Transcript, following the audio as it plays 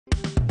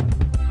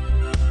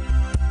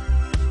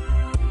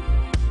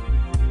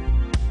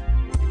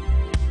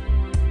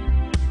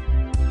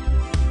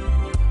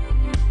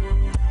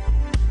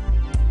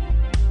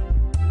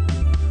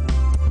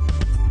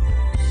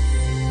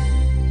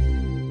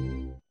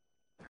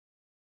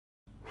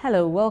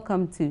Hello,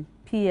 welcome to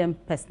PM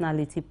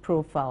Personality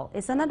Profile.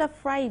 It's another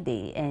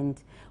Friday and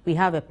we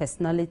have a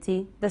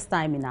personality this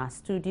time in our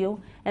studio,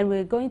 and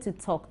we're going to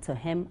talk to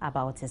him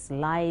about his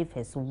life,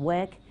 his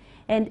work,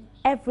 and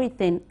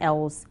everything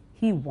else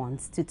he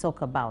wants to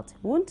talk about.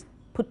 We won't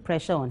put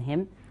pressure on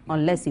him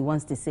unless he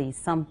wants to say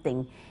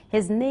something.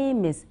 His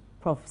name is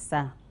Prof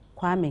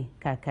Kwame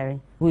Karikari,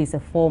 who is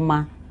a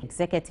former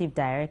executive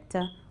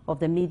director of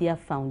the Media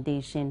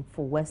Foundation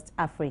for West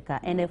Africa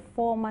and a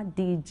former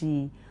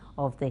DG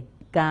of the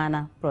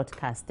Ghana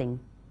Broadcasting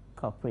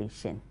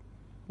Corporation.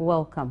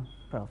 Welcome,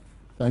 Prof.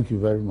 Thank you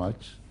very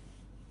much.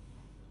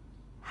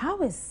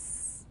 How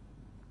is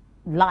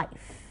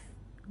life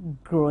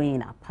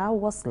growing up? How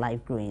was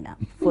life growing up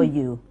for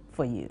you?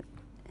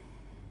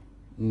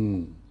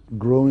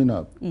 Growing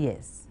up?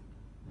 Yes.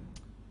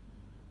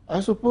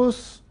 I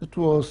suppose it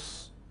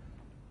was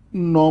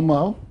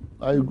normal.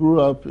 I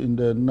grew up in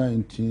the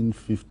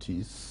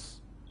 1950s.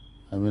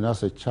 I mean,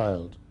 as a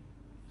child.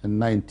 In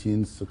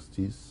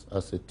 1960s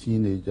as a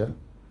teenager,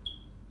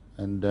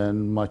 and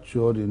then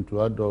matured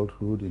into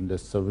adulthood in the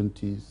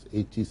 70s,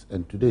 80s,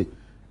 and today.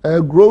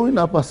 Growing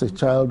up as a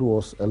child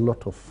was a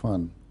lot of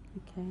fun.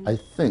 Okay. I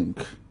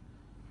think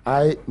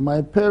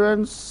my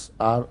parents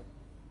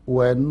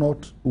were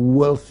not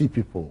wealthy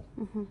people,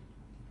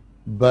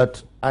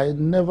 but I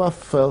never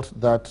felt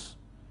that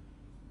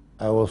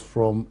I was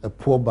from a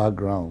poor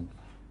background.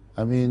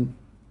 I mean,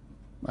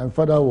 my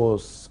father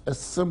was a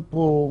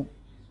simple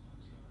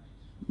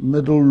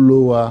middle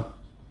lower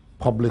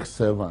public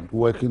servant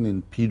working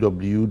in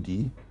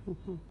PWD.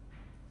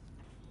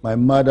 My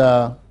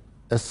mother,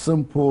 a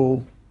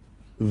simple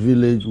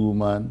village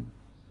woman,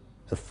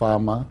 a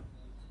farmer,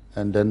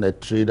 and then a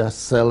trader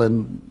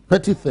selling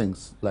petty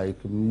things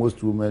like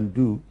most women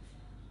do.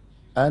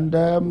 And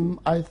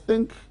I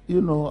think,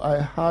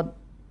 I had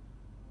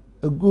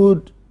a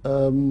good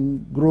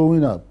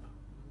growing up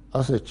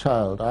as a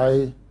child.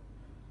 I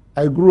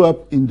grew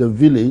up in the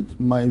village,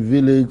 my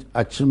village,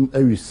 Achim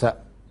Ewisa,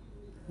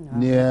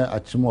 near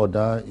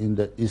Achimoda in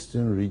the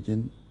eastern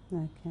region.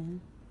 Okay.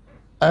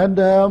 And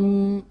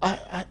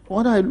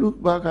when I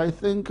look back, I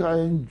think I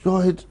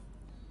enjoyed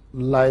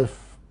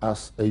life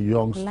as a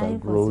youngster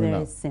growing up.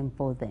 Life was very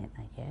simple then,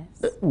 I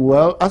guess.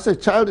 Well, as a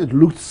child, it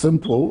looked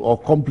simple or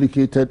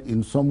complicated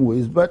in some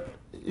ways. But,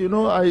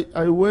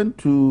 I went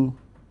to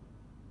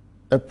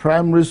a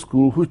primary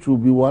school which will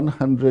be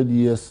 100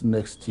 years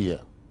next year.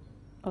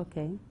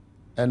 Okay.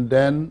 And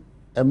then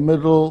a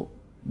middle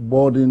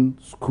boarding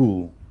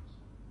school,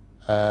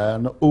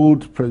 an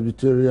old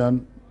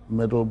Presbyterian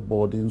middle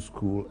boarding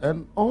school,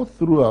 and all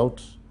throughout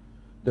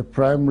the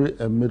primary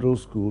and middle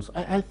schools,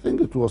 I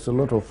think it was a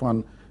lot of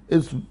fun.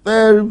 It's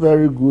very,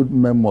 very good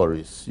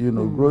memories,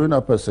 growing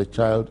up as a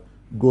child,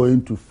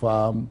 going to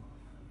farm,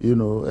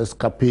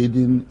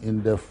 escapading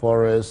in the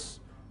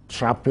forest,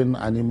 trapping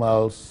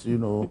animals,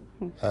 going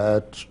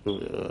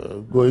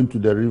to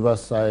the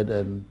riverside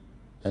and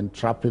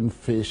trapping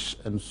fish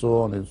and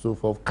so on and so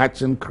forth,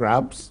 catching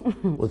crabs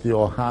with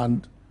your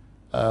hand,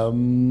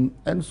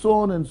 and so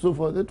on and so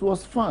forth. It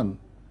was fun.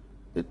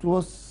 It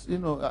was,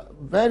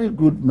 very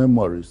good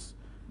memories.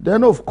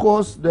 Then, of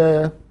course,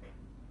 the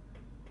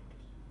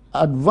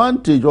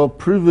advantage or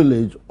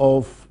privilege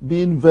of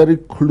being very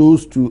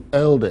close to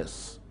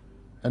elders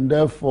and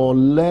therefore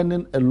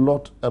learning a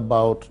lot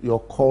about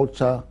your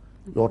culture,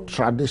 your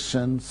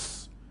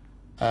traditions,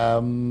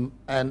 and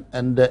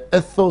the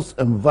ethos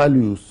and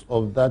values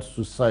of that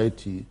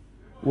society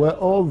were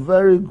all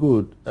very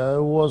good. It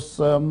was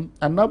an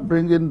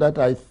upbringing that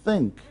I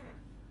think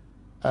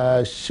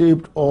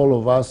shaped all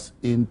of us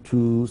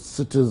into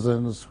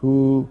citizens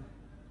who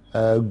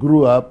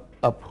grew up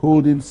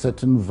upholding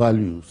certain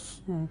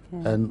values,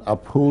 and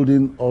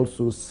upholding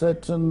also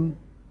certain,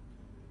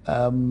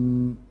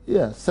 certain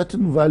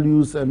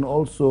values and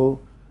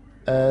also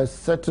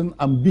certain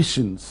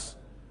ambitions,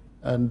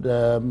 and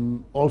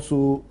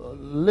also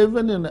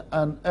living in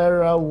an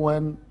era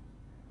when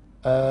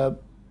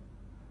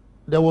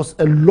there was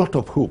a lot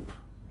of hope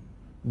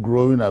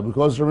growing up.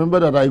 Because remember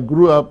that I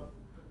grew up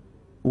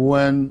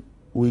when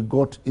we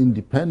got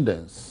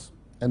independence,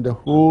 and the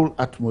whole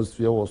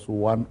atmosphere was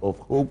one of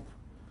hope,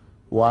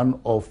 one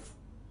of,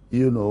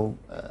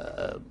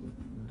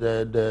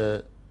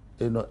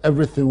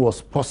 everything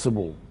was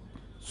possible.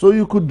 So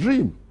you could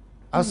dream.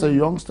 As a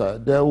youngster,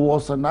 there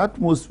was an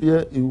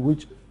atmosphere in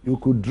which you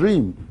could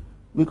dream,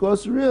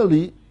 because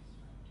really,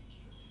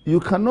 you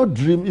cannot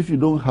dream if you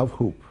don't have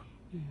hope.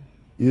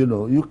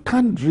 You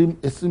can't dream.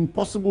 It's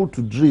impossible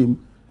to dream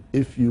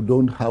if you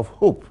don't have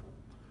hope.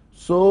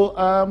 So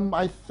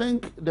I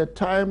think the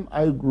time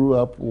I grew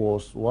up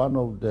was one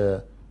of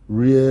the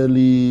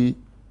really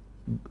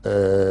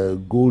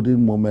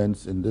golden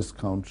moments in this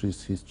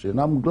country's history. And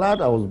I'm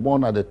glad I was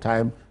born at the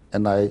time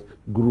and I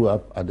grew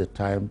up at the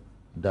time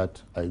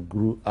that I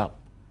grew up.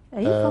 Are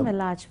you from a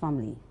large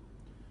family?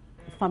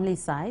 Family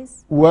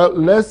size? Well,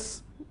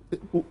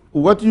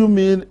 what you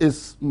mean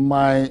is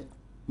my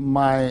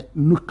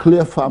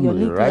nuclear family,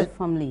 Your nuclear right?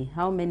 family.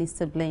 How many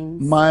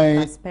siblings?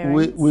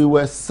 We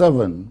were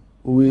 7.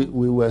 we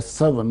were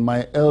 7.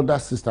 My elder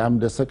sister, I'm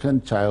the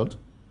second child,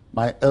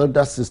 my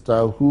elder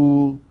sister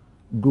who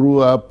grew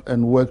up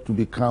and worked to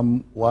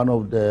become one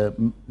of the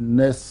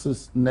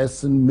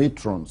nursing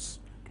matrons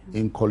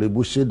in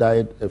Kolebu. She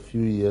died a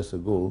few years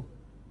ago,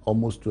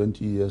 almost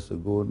 20 years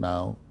ago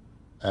now.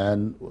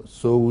 And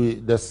so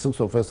the 6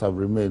 of us have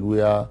remained.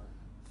 We are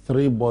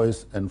 3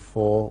 boys and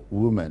 4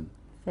 women.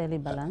 Fairly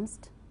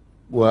balanced?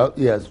 Well,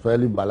 yes,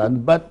 fairly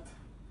balanced. But,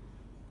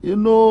 you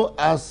know,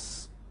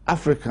 as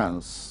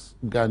Africans,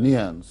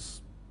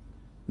 Ghanaians,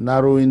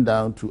 narrowing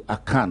down to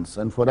Akans,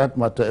 and for that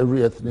matter,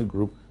 every ethnic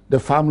group, the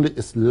family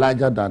is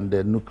larger than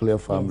the nuclear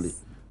family.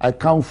 Yes. I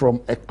come from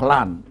a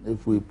clan,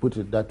 if we put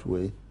it that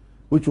way,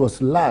 which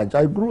was large.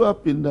 I grew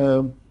up in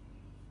the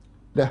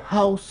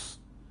house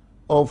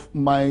of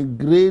my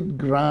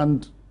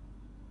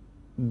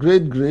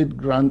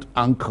great-great-grand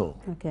uncle.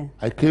 Okay.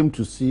 I came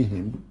to see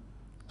him.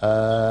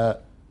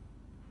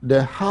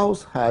 The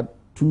house had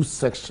 2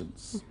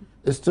 sections.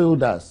 It still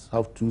does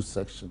have 2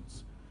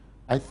 sections.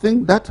 I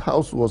think that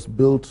house was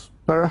built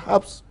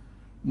perhaps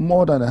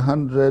more than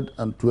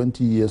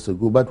 120 years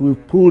ago, but we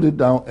pulled it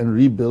down and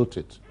rebuilt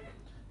it.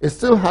 It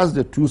still has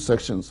the 2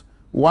 sections.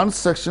 One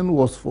section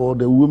was for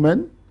the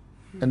women,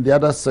 and the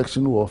other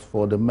section was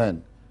for the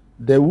men.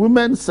 The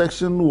women's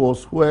section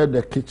was where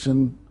the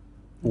kitchen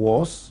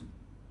was,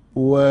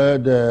 where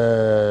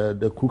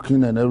the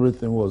cooking and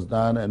everything was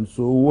done, and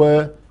so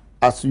where,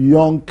 as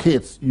young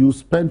kids, you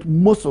spent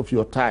most of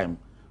your time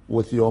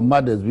with your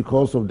mothers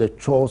because of the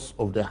chores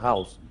of the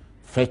house,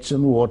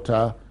 fetching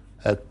water,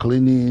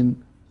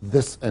 cleaning,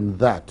 this and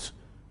that.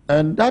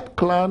 And that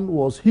clan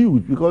was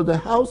huge because the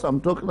house I'm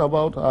talking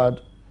about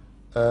had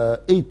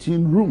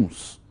 18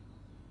 rooms.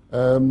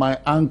 My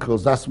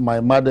uncles, that's my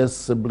mother's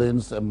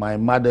siblings, and my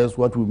mother's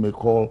what we may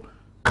call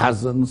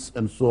cousins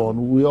and so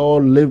on. We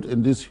all lived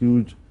in this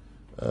huge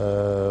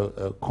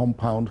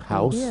compound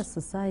house. It would be a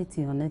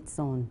society on its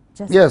own,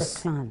 just yes,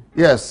 the clan.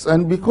 Yes,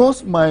 and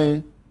because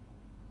my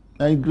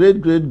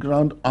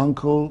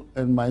great-great-grand-uncle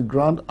and my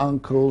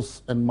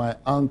grand-uncles and my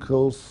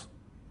uncles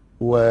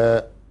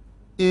were,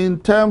 in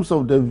terms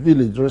of the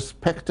village,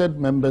 respected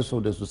members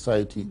of the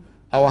society,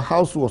 our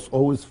house was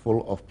always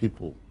full of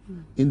people.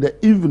 In the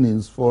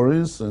evenings, for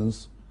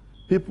instance,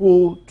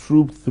 people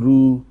trooped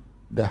through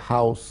the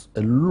house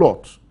a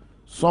lot.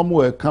 Some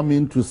were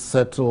coming to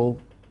settle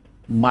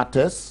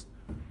matters.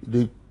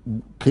 They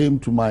came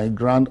to my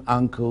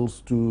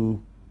grand-uncles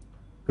to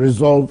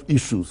resolve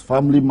issues,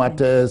 family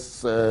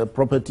matters,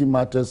 property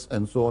matters,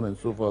 and so on and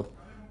so forth.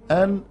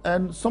 And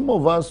some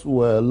of us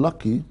were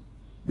lucky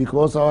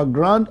because our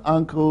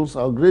grand-uncles,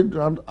 our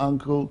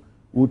great-grand-uncle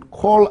would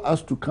call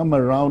us to come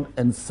around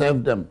and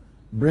serve them.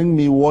 Bring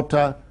me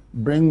water,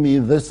 bring me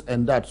this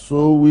and that.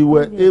 So we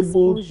were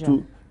able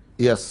to,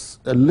 yes,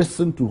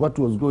 listen to what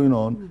was going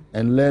on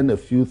and learn a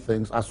few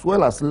things, as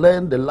well as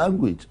learn the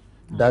language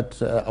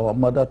that our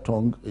mother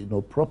tongue,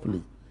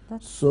 properly.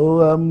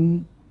 So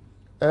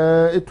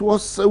it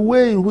was a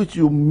way in which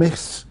you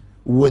mixed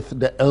with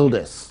the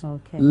elders,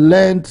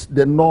 learned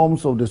the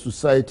norms of the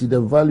society,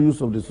 the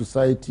values of the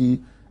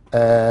society,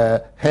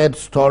 heard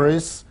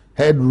stories,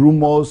 heard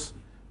rumors,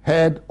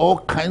 heard all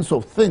kinds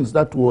of things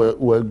that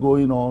were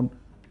going on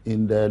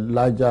in the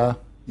larger,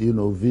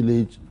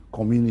 village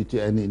community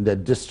and in the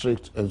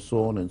district and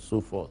so on and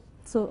so forth.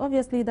 So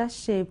obviously that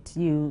shaped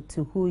you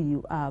to who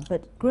you are.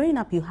 But growing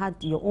up, you had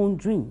your own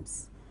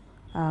dreams.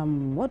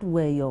 What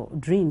were your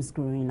dreams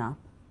growing up?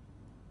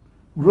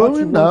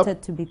 Growing up,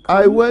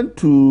 I went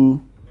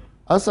to,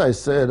 as I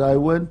said, I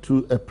went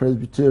to a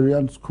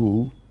Presbyterian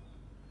school.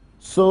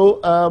 So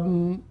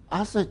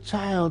as a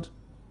child,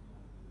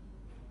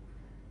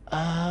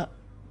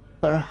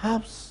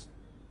 perhaps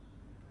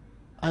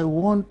I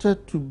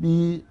wanted to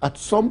be, at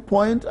some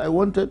point, I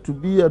wanted to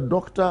be a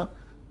doctor.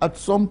 At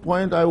some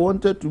point, I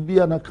wanted to be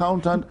an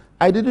accountant.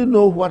 I didn't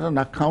know what an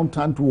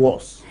accountant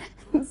was.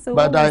 So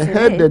but I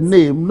heard the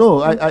name.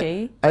 No,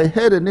 I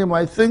heard the name.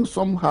 I think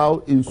somehow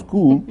in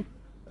school,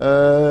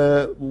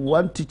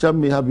 one teacher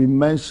may have been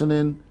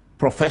mentioning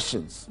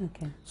professions.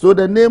 So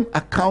the name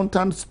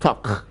accountant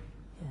stuck.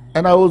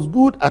 And I was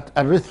good at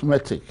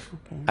arithmetic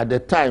at the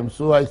time,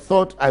 so I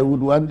thought I would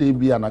one day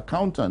be an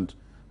accountant.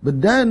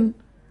 But then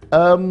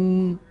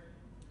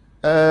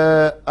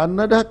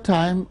another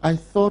time I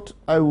thought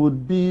I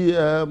would be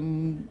a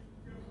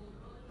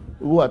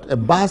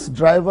bus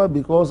driver,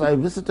 because I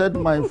visited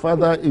my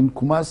father in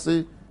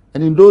Kumasi,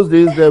 and in those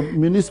days the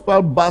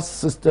municipal bus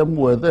system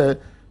were there.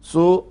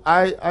 So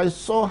I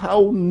saw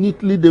how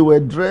neatly they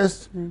were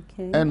dressed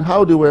and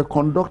how they were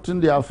conducting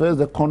their affairs,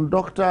 the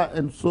conductor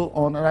and so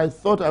on. And I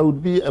thought I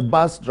would be a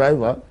bus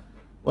driver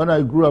when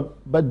I grew up.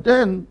 But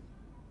then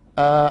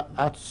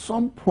at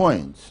some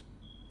point,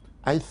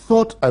 I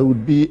thought I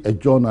would be a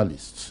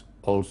journalist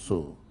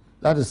also.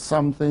 That is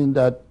something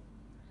that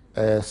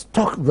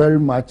stuck very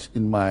much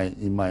in my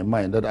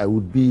mind, that I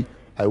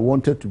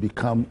wanted to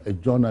become a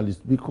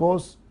journalist,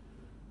 because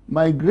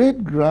my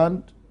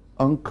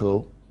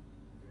great-grand-uncle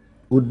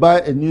would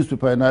buy a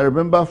newspaper, and I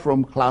remember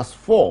from class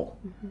 4,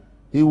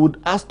 he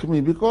would ask me,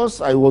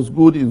 because I was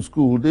good in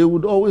school, they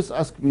would always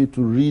ask me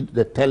to read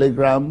the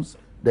telegrams,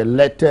 the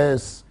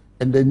letters,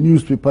 and the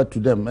newspaper to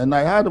them. And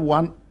I had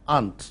one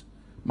aunt,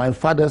 my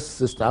father's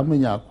sister,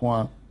 Amenya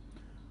Akwa,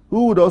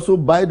 who would also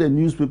buy the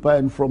newspaper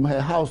and from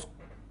her house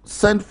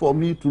send for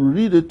me to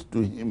read it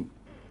to him.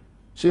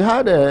 She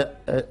had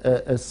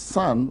a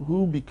son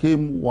who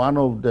became one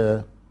of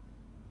the,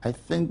 I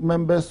think,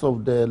 members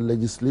of the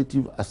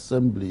Legislative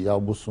Assembly,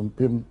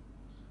 Albosumpim,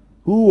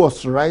 who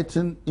was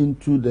writing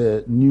into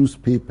the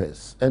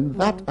newspapers. And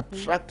that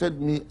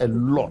attracted me a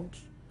lot.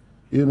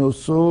 You know,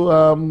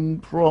 so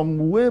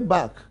from way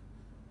back,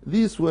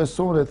 these were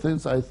some of the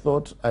things I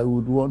thought I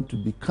would want to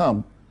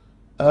become.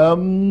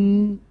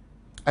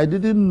 I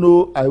didn't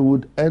know I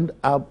would end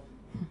up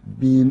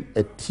being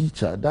a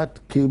teacher. That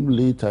came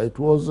later. It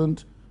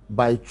wasn't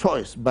by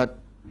choice, but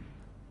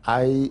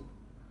I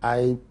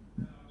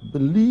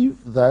believe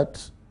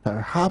that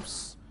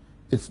perhaps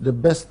it's the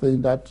best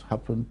thing that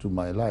happened to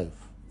my life.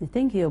 You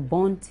think you're a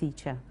born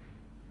teacher?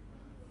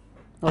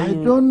 I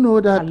don't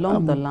know that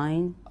along the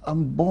line.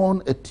 I'm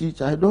born a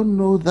teacher. I don't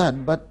know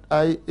that, but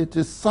it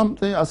is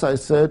something, as I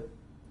said,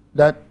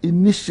 that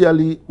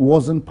initially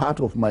wasn't part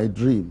of my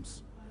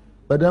dreams.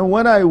 But then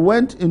when I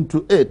went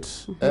into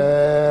it,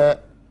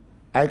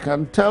 I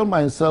can tell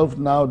myself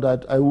now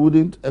that I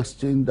wouldn't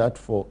exchange that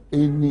for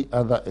any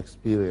other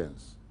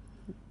experience.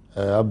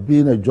 I've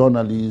been a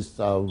journalist,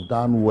 I've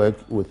done work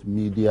with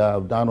media,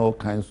 I've done all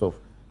kinds of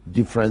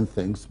different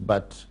things,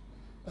 but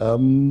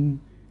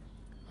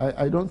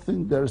I don't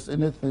think there's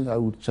anything I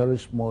would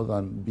cherish more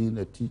than being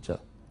a teacher.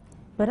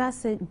 But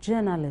as a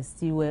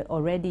journalist, you were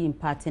already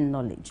imparting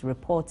knowledge,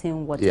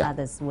 reporting what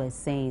others were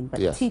saying,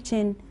 but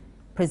teaching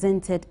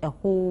presented a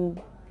whole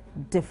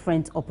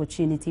different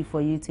opportunity for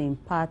you to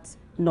impart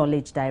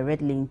knowledge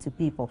directly into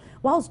people.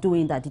 Whilst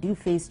doing that, did you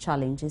face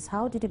challenges?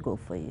 How did it go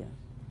for you?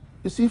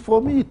 You see,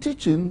 for me,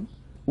 teaching,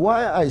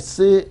 why I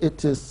say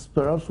it is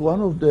perhaps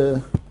one of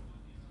the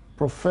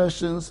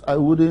professions I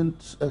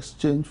wouldn't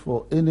exchange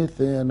for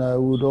anything, and I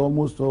would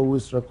almost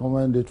always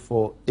recommend it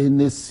for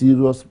any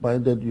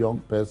serious-minded young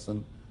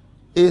person,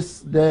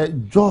 is the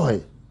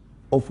joy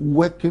of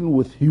working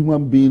with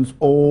human beings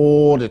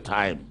all the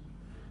time.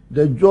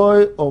 The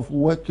joy of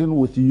working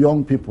with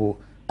young people.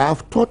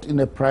 I've taught in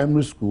a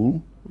primary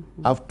school,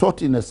 I've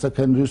taught in a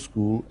secondary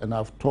school, and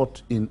I've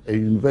taught in a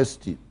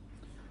university.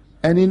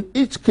 And in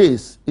each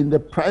case, in the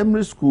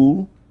primary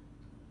school,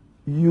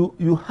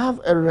 you have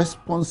a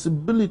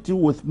responsibility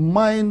with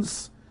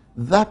minds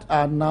that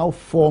are now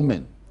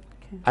forming.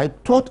 Okay. I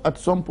taught at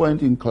some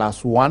point in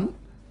class 1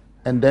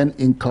 and then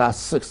in class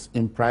 6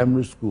 in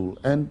primary school.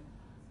 And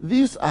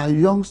these are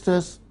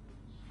youngsters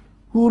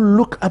who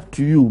look up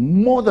to you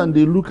more than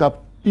they look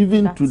up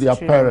even to their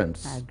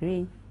parents. I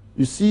agree.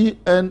 You see,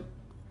 and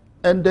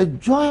the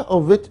joy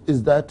of it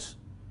is that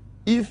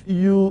if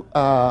you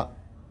are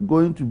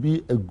going to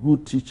be a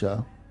good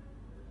teacher,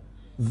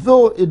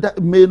 though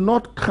it may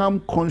not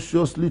come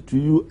consciously to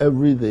you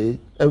every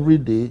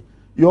day,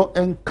 your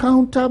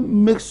encounter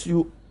makes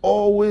you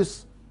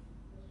always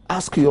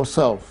ask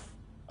yourself,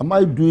 am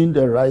I doing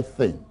the right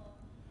thing?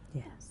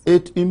 Yes.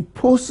 It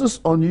imposes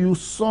on you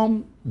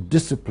some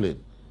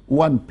discipline,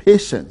 one,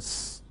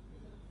 patience,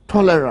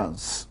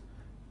 tolerance,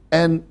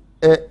 and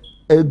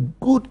a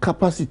good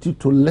capacity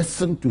to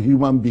listen to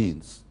human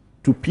beings,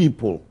 to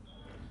people.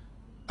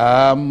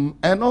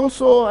 And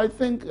also, I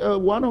think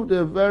one of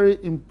the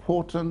very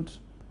important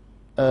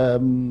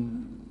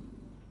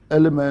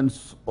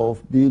elements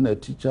of being a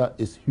teacher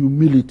is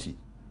humility.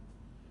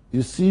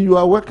 You see, you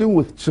are working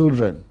with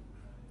children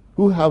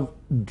who have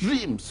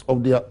dreams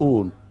of their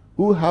own,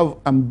 who have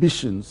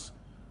ambitions,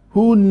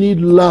 who need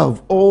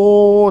love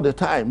all the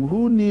time,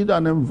 who need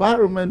an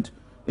environment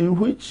in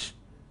which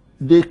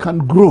they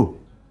can grow.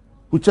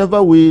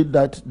 Whichever way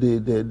that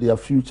their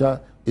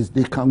future is,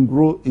 they can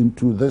grow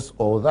into this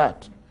or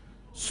that.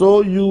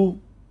 So you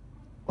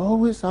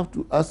always have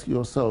to ask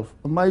yourself,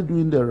 am I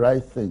doing the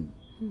right thing?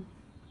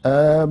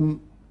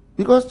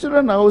 Because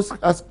children are always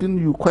asking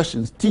you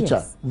questions,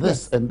 teacher,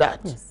 this and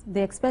that. Yes.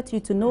 They expect you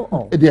to know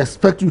all. They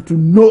expect you to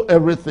know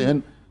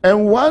everything.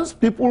 And once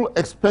people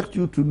expect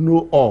you to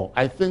know all,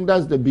 I think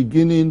that's the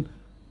beginning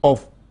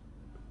of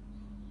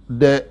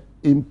the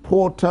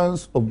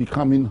importance of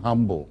becoming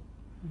humble.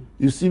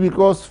 You see,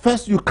 because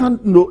first you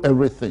can't know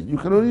everything. You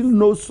can only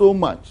know so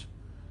much.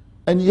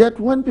 And yet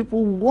when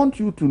people want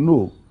you to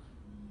know,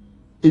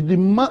 it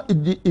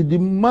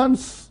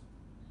demands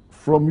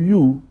from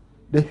you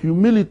the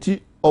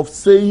humility of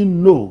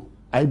saying no,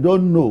 I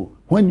don't know,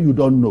 when you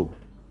don't know.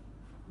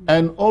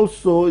 And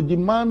also it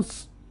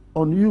demands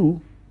on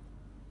you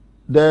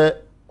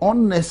the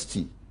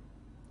honesty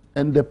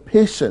and the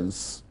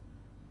patience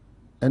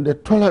and the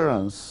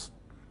tolerance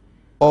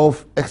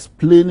of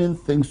explaining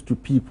things to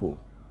people.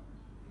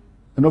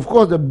 And of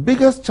course, the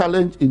biggest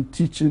challenge in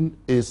teaching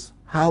is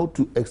how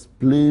to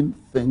explain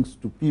things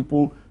to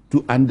people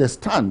to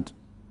understand.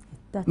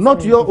 That's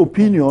not your difficult.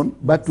 opinion,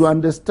 but to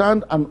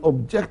understand an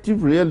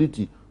objective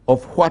reality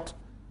of what,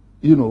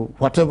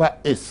 whatever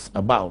is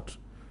about.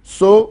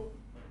 So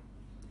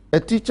a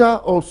teacher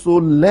also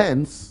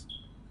learns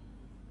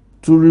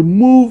to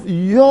remove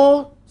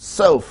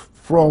yourself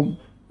from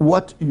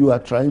what you are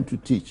trying to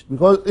teach,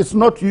 because it's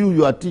not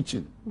you are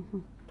teaching.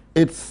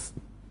 It's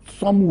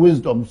some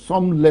wisdom,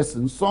 some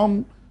lesson,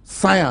 some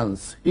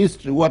science,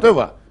 history,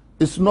 whatever.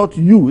 It's not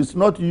you. It's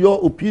not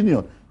your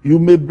opinion. You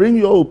may bring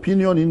your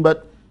opinion in,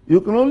 but you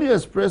can only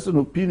express an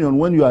opinion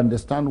when you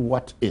understand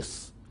what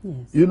is. Yes.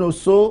 You know,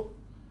 so,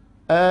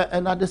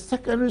 and at the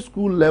secondary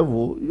school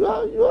level, you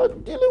are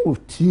dealing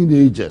with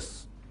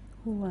teenagers.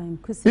 Who are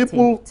inquisitive.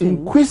 People too.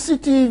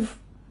 inquisitive,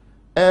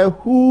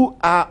 who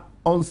are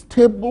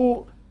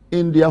unstable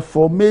in their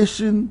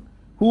formation,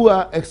 who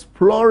are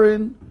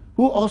exploring,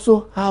 who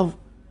also have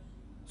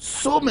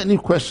so many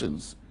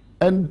questions,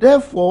 and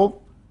therefore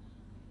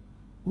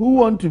who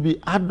want to be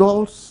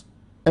adults,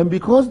 and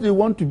because they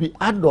want to be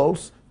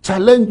adults,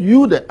 challenge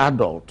you, the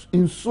adult,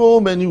 in so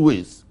many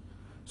ways.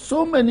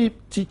 So many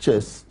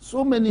teachers,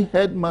 so many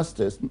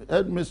headmasters,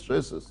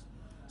 headmistresses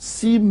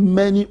see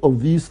many of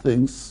these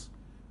things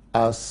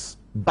as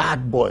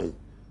bad boy,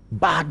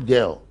 bad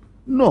girl.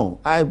 No,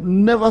 I've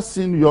never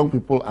seen young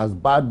people as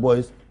bad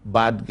boys,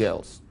 bad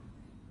girls.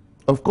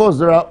 Of course,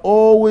 there are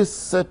always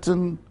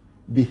certain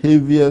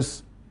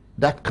behaviors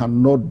that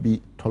cannot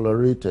be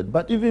tolerated.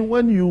 But even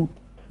when you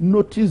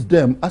notice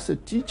them as a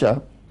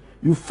teacher,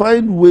 you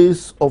find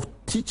ways of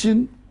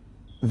teaching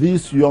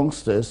these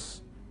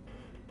youngsters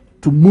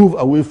to move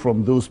away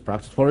from those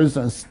practices. For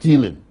instance,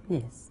 stealing.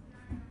 Yes.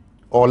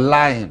 Or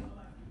lying.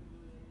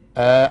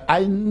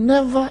 I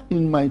never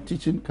in my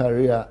teaching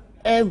career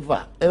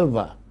ever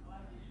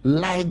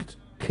liked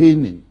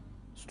caning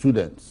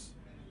students.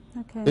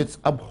 Okay. It's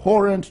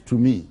abhorrent to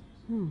me.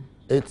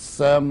 It's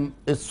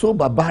so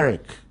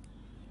barbaric,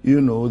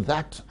 you know,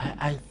 that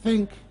I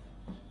think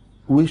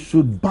we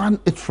should ban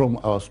it from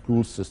our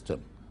school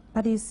system.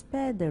 But you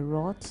spare the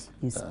rod,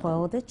 you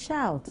spoil the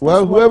child.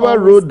 Well, That's what whoever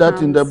always wrote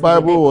that in the comes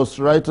Bible with was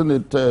writing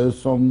it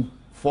some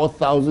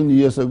 4,000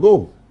 years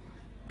ago.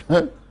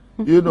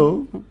 You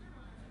know,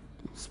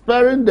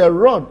 sparing the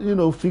rod, you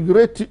know,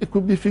 figurative, it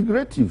could be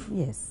figurative.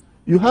 Yes.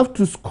 You have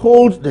to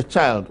scold the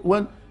child.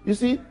 When, you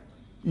see,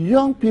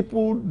 young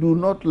people do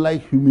not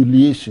like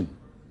humiliation.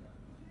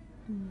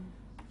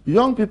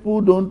 Young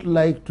people don't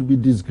like to be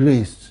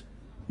disgraced.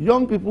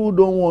 Young people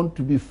don't want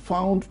to be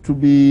found to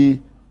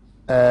be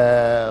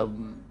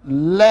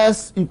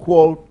less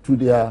equal to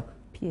their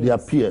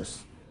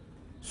peers.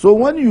 So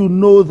when you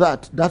know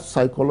that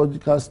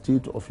psychological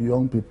state of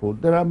young people,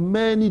 there are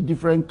many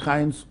different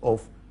kinds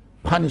of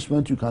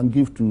punishment you can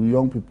give to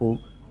young people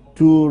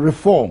to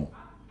reform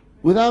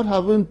without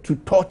having to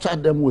torture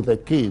them with a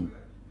cane.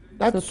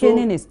 So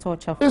caning is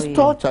torture for you. It's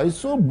torture. It's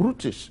so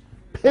brutish.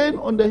 Pain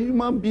on the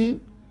human being.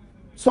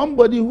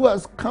 Somebody who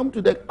has come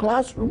to the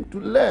classroom to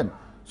learn.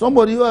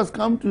 Somebody who has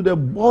come to the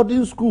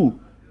boarding school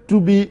to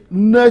be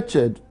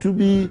nurtured, to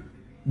be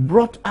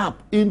brought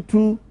up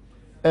into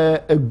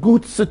a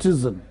good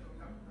citizen.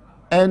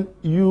 And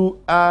you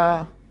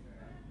are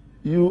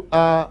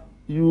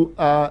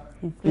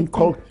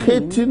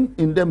inculcating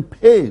in them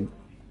pain,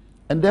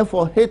 and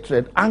therefore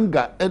hatred,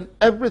 anger, and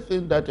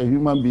everything that a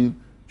human being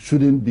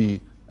shouldn't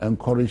be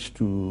encouraged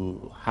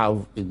to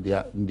have in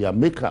their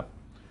makeup.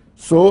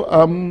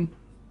 So,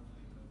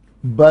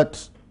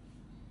 but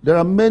there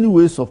are many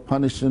ways of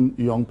punishing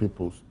young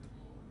people,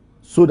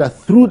 so that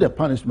through the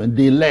punishment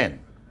they learn,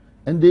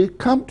 and they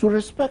come to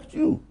respect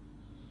you.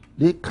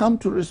 They come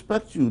to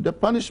respect you. The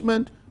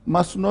punishment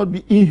must not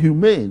be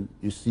inhumane,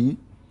 you see,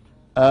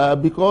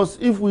 because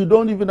if we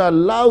don't even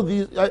allow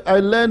these, I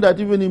learned that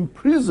even in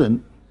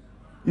prison,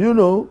 you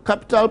know,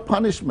 capital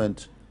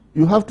punishment,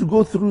 you have to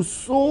go through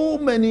so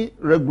many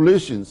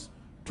regulations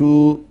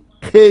to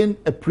cane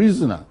a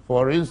prisoner,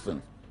 for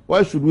instance.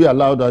 Why should we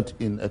allow that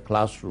in a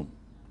classroom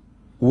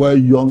where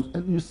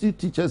and you see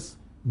teachers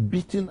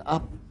beating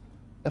up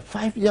a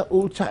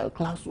 5-year-old child,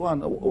 class 1?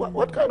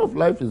 What kind of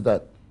life is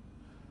that?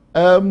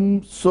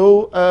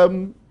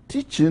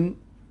 Teaching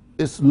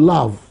is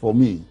love for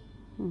me.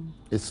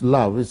 It's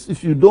love.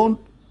 If you don't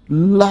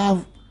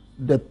love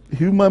the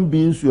human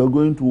beings you are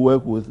going to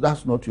work with,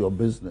 that's not your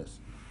business.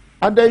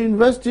 At the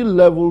university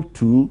level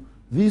too,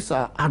 these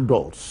are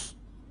adults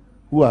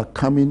who are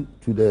coming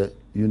to the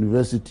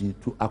university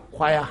to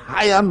acquire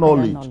higher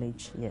knowledge. Higher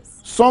knowledge, yes.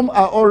 Some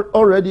are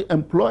already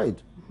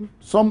employed.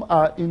 Some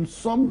are in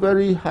some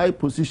very high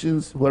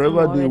positions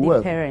wherever they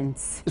work.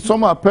 Parents.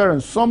 Some are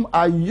parents. Some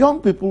are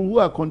young people who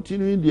are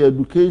continuing their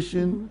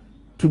education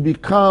to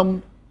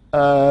become,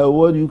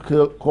 what do you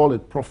call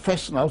it,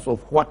 professionals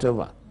of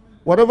whatever.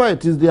 Whatever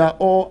it is, they are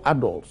all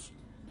adults.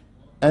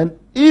 And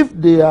if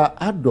they are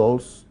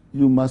adults,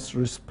 you must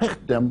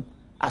respect them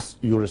as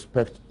you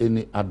respect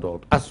any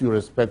adult, as you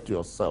respect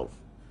yourself.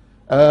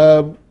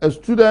 A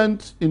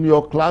student in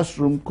your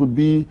classroom could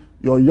be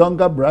your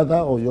younger brother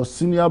or your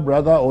senior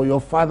brother or your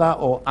father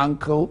or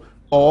uncle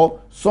or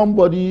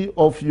somebody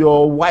of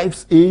your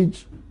wife's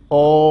age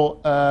or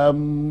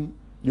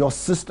your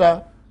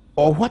sister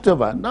or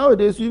whatever.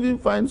 Nowadays, you even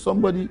find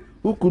somebody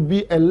who could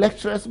be a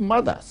lecturer's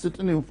mother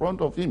sitting in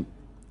front of him.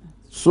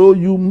 So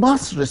you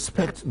must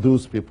respect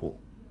those people.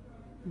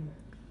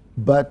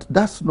 But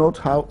that's not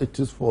how it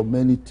is for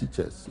many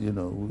teachers. You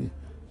know,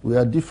 we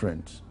are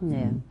different.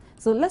 Yeah.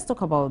 So let's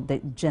talk about the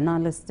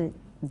journalist in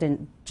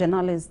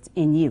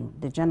you,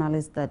 the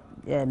journalist that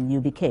you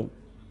became.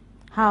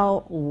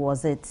 How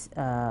was it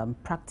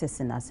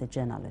practicing as a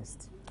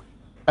journalist?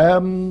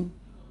 To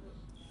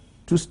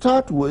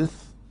start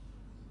with,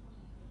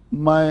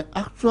 my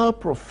actual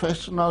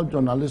professional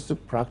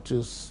journalistic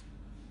practice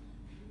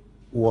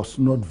was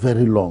not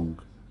very long.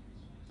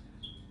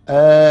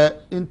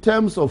 In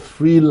terms of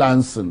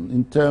freelancing,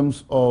 in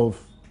terms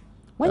of...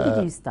 When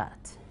did you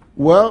start?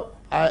 Well,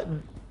 I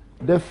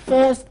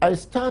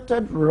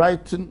started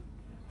writing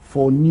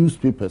for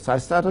newspapers. I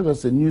started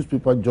as a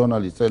newspaper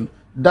journalist, and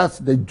that's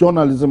the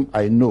journalism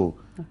I know.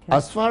 Okay.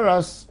 As far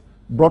as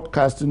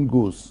broadcasting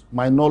goes,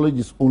 my knowledge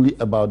is only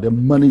about the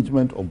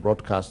management of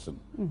broadcasting,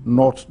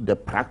 not the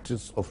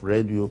practice of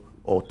radio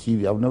or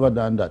TV. I've never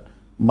done that.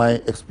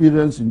 My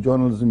experience in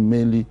journalism,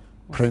 mainly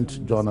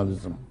print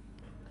journalism.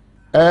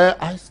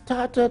 I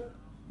started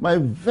my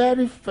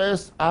very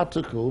first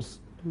articles,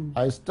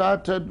 I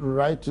started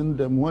writing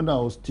them when I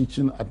was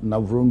teaching at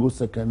Navrongo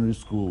Secondary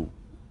School.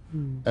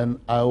 And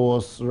I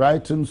was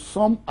writing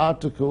some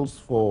articles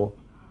for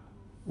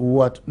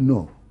let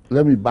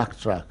me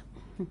backtrack.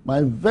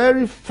 My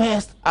very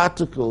first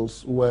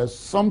articles were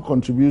some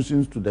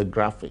contributions to the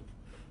graphic.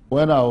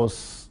 When I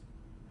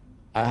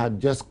had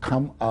just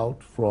come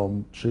out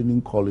from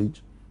training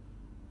college,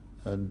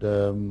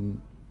 and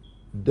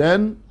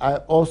then I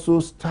also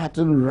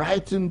started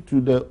writing to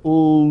the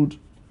old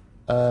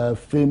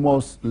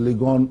famous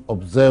Legon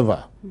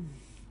Observer.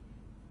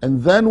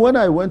 And then when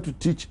I went to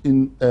teach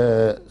in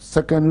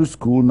secondary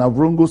school,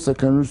 Navrongo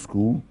Secondary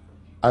School,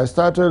 I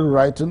started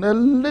writing a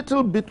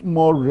little bit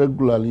more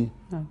regularly,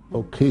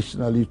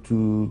 occasionally,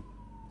 to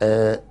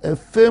a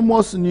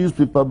famous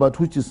newspaper, but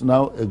which is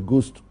now a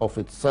ghost of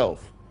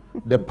itself,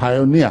 the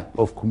Pioneer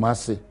of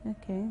Kumasi.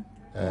 Okay.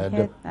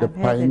 The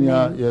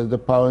Pioneer, yes, the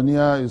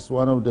Pioneer is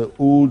one of the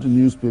old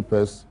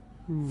newspapers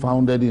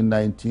founded in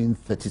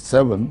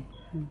 1937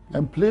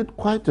 and played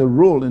quite a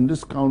role in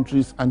this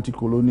country's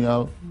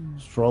anti-colonial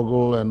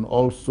struggle and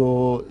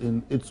also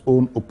in its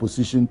own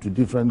opposition to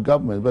different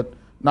governments. But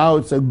now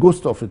it's a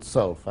ghost of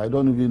itself. I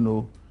don't even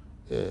know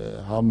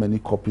how many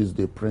copies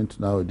they print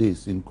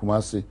nowadays in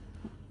Kumasi.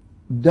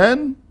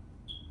 Then,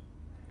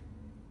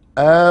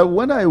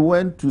 when I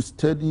went to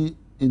study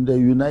in the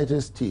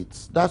United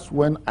States, that's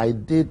when I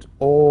did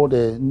all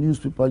the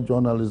newspaper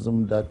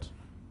journalism that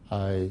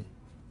I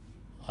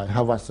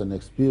have as an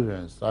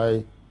experience.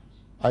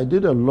 I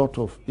did a lot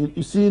of,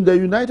 you see, in the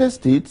United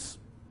States,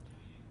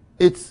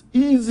 it's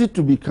easy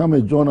to become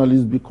a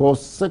journalist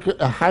because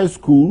high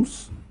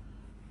schools,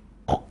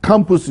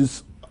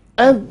 campuses,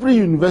 every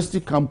university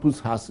campus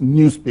has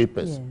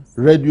newspapers,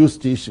 radio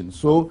stations.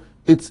 So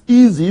it's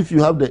easy if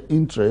you have the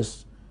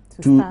interest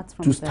to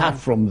start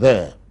from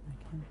there. Okay.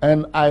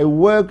 And I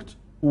worked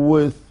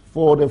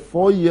for the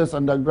 4 years,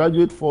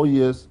 undergraduate 4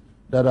 years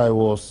that I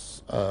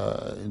was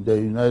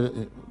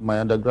in my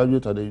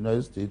undergraduate at the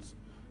United States,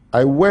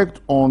 I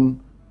worked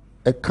on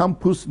a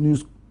campus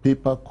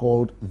newspaper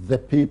called The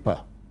Paper.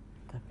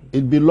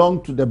 It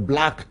belonged to the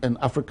black and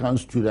African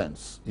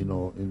students, you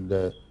know,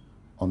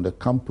 on the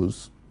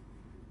campus.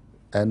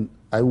 And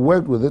I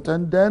worked with it.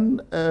 And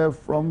then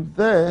from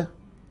there,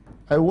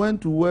 I went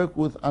to work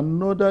with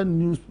another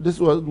this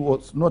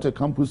was not a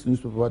campus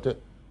newspaper, but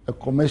a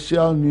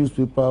commercial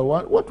newspaper,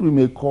 what we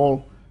may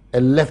call a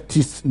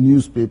leftist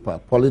newspaper,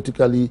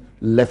 politically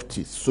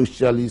leftist,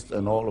 socialist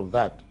and all of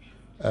that,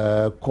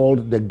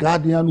 called The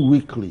Guardian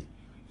Weekly.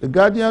 The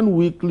Guardian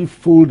Weekly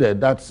folded,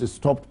 that's a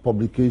stopped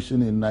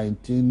publication in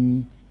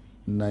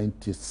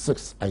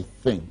 1996, I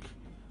think.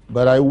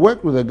 But I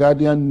worked with the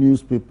Guardian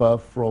newspaper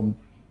from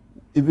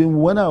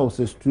even when I was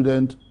a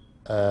student,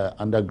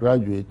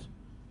 undergraduate,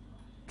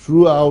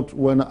 throughout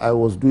when I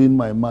was doing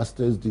my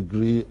master's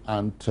degree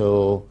and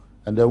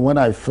then when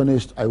I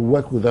finished, I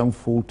worked with them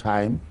full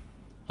time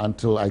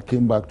until I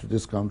came back to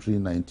this country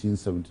in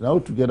 1970.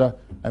 Altogether,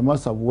 I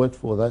must have worked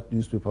for that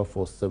newspaper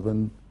for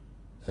 7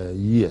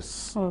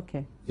 years.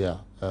 Okay. Yeah.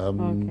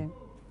 Okay.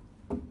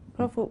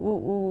 Prof,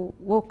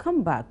 we'll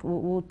come back.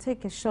 We'll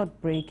take a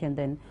short break and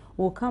then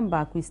we'll come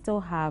back. We still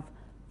have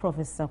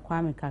Professor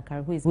Kwame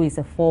Karikari, who is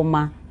a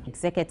former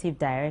executive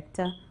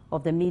director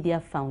of the Media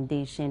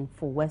Foundation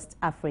for West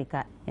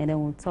Africa, and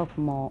then we'll talk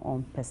more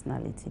on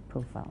personality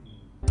profile.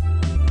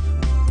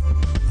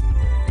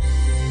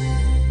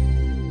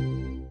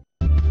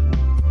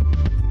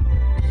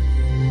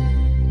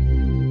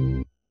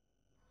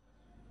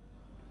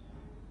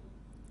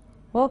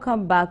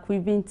 Welcome back.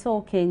 We've been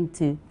talking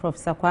to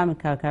Professor Kwame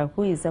Karikari,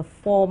 who is a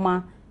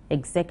former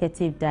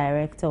executive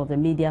director of the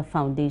Media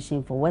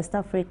Foundation for West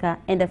Africa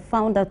and a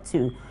founder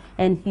too.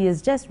 And he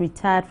has just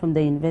retired from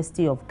the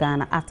University of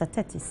Ghana after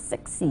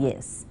 36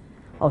 years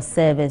of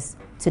service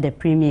to the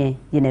premier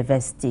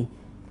university.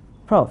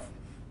 Prof,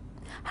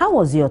 how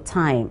was your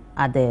time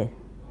at the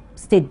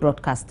state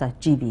broadcaster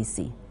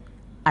GBC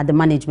at the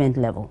management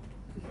level?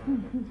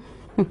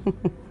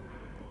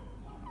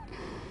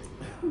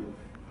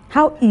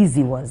 How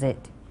easy was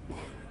it?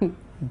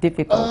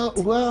 Difficult?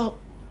 Well,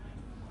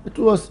 it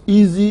was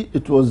easy,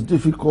 it was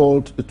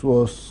difficult, it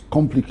was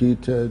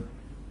complicated,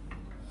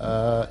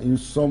 in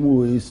some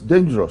ways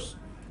dangerous.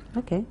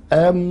 Okay.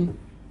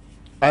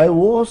 I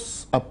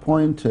was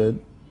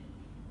appointed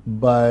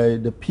by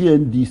the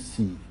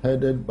PNDC,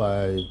 headed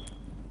by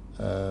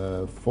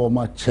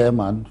former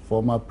chairman,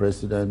 former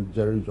president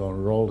Jerry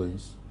John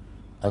Rawlings,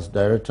 as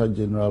Director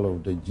General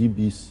of the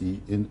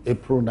GBC in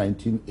April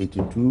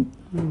 1982,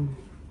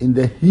 in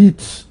the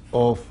heat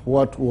of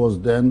what was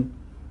then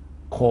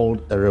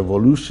called a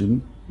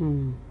revolution.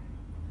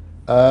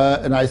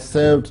 And I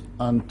served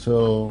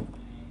until,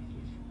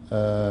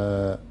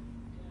 for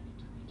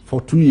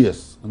 2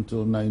 years,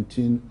 until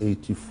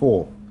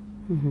 1984.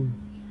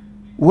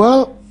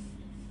 Well,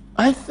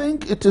 I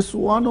think it is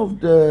one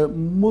of the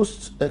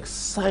most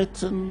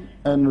exciting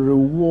and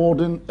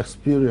rewarding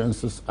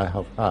experiences I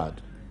have had.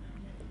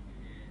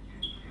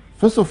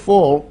 First of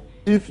all,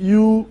 if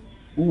you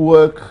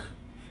work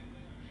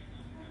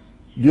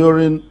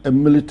during a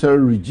military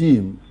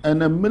regime,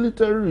 and a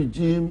military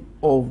regime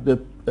of the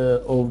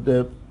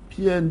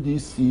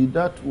PNDC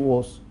that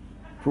was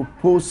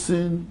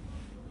proposing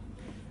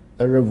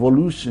a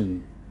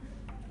revolution,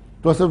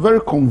 it was a very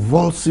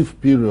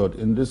convulsive period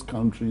in this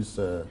country's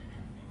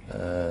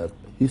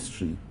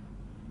history.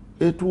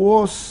 It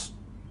was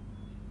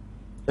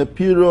a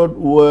period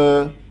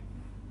where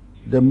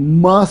the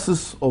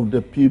masses of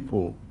the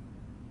people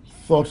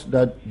thought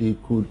that they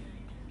could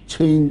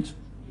change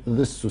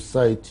this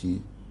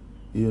society,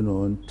 you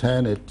know, and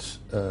turn it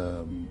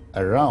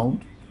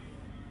around.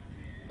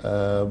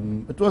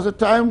 It was a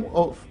time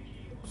of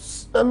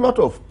a lot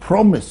of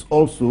promise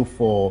also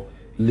for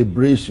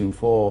liberation,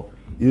 for,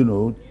 you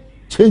know,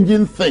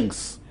 changing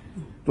things.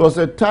 It was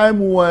a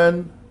time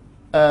when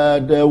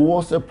there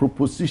was a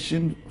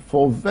proposition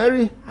for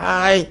very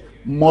high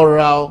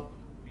moral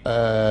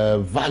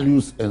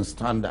values and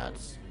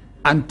standards,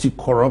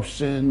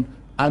 anti-corruption,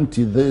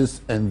 anti-this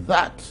and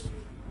that.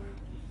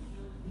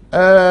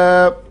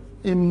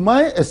 In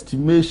my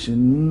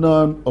estimation,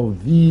 none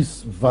of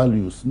these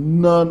values,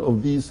 none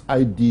of these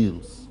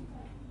ideals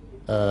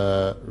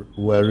were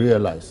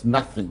realized.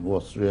 Nothing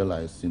was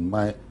realized in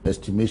my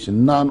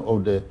estimation. None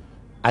of the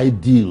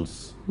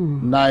ideals,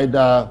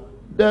 neither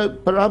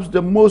perhaps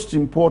the most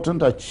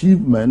important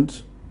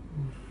achievement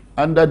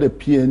under the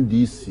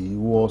PNDC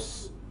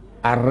was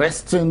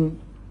arresting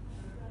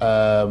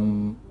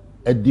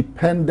a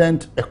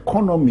dependent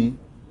economy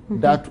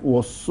that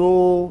was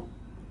so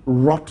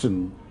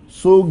rotten,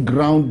 so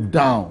ground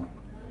down,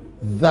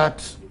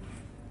 that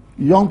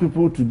young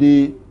people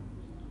today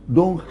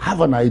don't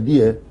have an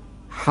idea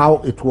how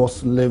it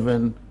was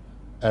living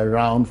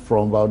around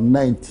from about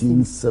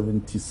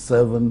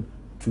 1977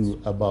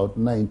 to about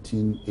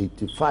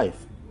 1985.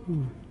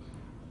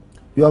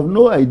 You have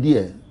no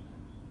idea.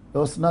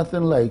 There was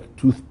nothing like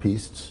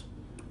toothpaste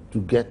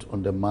to get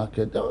on the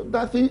market. There was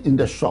nothing in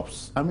the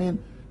shops. I mean,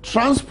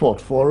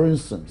 transport, for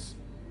instance.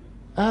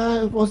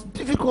 It was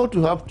difficult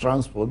to have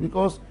transport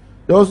because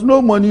there was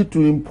no money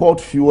to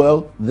import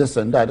fuel, this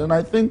and that. And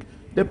I think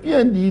the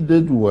PND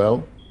did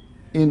well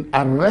in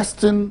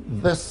arresting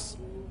this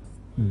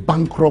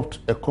bankrupt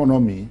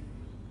economy.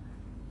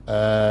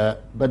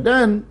 But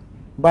then,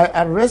 by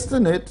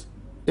arresting it,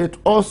 it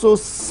also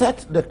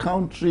set the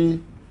country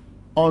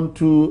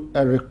onto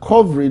a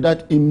recovery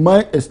that, in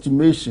my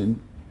estimation,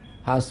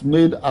 has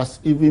made us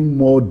even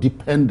more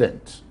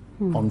dependent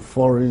on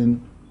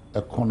foreign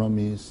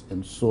economies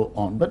and so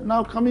on. But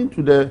now coming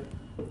to the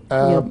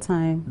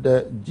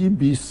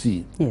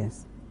GBC.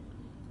 Yes.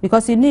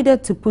 Because you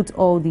needed to put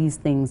all these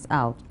things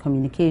out,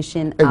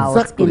 communication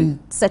out in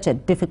such a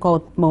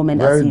difficult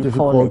moment, as you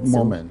call it.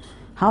 Moment. So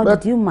how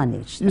did you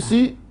manage that? You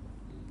see,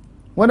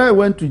 when I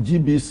went to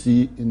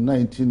GBC in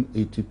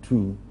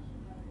 1982,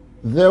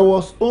 there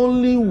was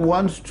only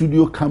one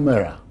studio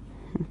camera.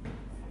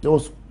 There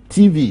was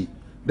TV.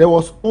 There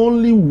was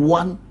only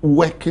one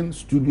working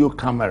studio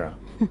camera,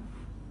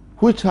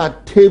 which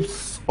had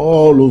tapes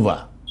all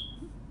over.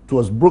 It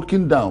was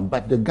broken down,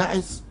 but the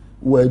guys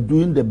were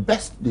doing the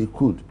best they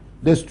could.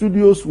 The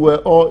studios were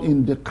all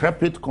in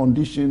decrepit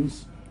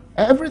conditions.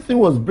 Everything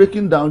was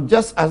breaking down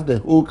just as the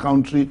whole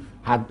country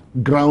had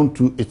ground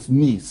to its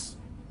knees.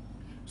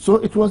 So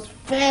it was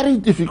very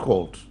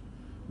difficult.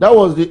 That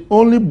was the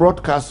only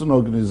broadcasting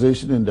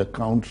organization in the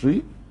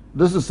country.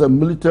 This is a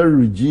military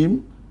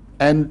regime.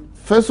 And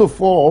first of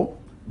all,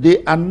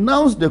 they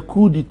announced the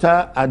coup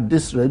d'etat at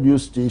this radio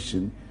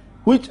station,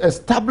 which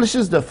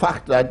establishes the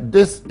fact that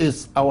this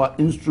is our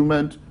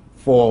instrument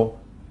for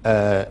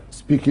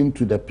speaking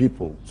to the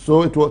people.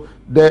 So it was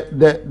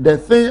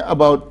the thing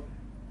about,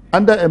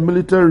 under a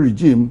military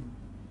regime,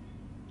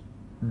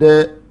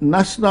 the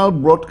national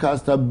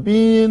broadcaster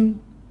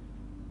being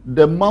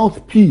the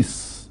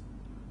mouthpiece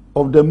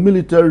of the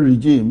military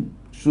regime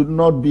should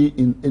not be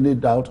in any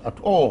doubt at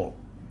all.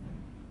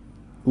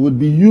 It would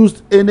be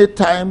used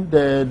anytime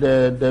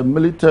the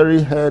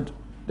military head,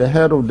 the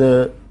head of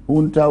the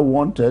junta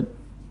wanted,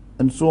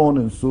 and so on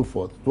and so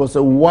forth. It was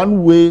a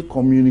one-way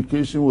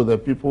communication with the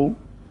people,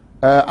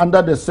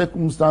 under the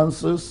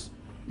circumstances,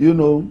 you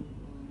know,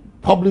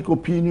 public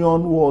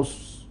opinion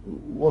was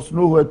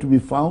nowhere to be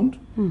found.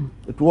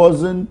 It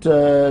wasn't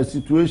a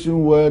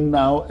situation where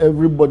now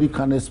everybody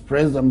can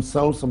express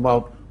themselves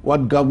about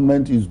what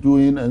government is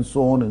doing and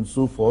so on and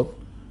so forth.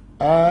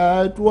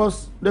 It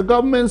was the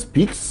government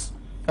speaks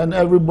and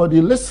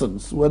everybody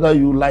listens, whether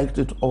you liked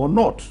it or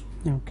not.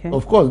 Okay.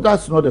 Of course,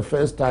 that's not the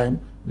first time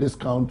this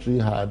country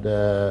had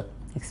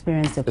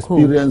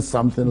experienced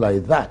something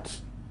like that.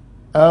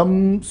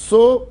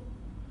 So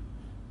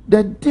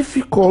the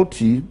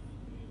difficulty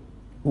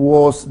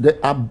was the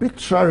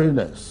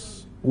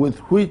arbitrariness with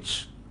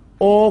which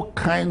all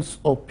kinds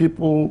of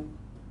people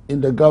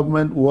in the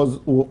government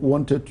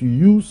wanted to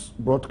use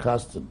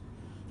broadcasting.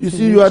 You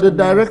see, you are the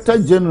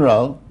Director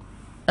General,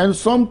 and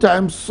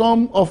sometimes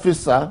some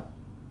officer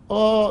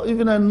or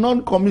even a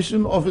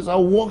non-commissioned officer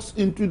walks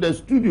into the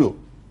studio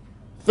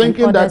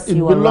thinking that it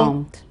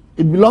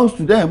belongs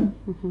to them,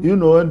 you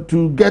know, and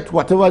to get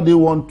whatever they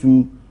want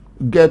to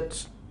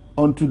get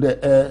onto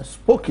the air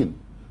spoken.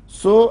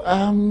 So,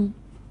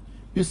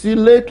 you see,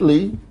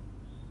 lately,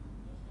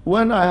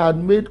 when I had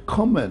made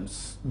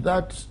comments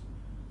that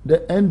the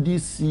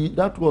NDC,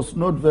 that was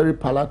not very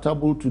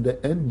palatable to the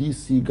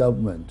NDC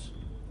government,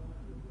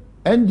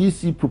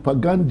 NDC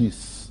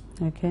propagandists,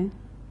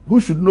 who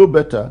should know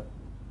better,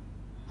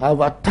 have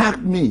attacked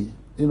me,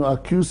 you know,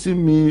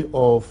 accusing me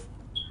of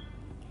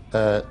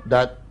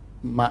that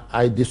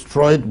I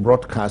destroyed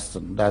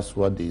broadcasting. That's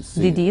what they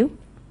say. Did you?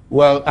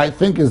 Well, I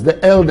think it's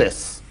the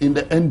elders in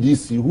the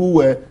NDC who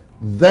were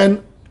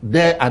then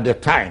there at the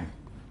time,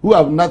 who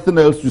have nothing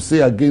else to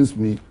say against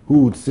me,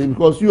 who would say,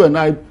 because you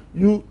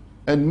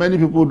and many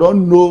people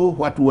don't know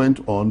what went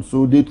on,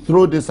 so they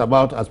throw this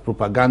about as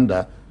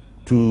propaganda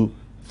to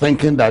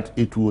thinking that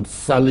it would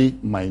sully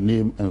my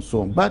name and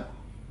so on. But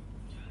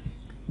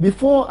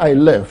before I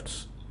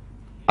left,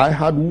 I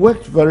had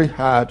worked very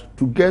hard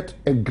to get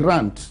a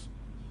grant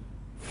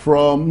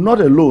from,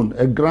 not alone,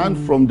 a grant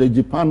from the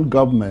Japan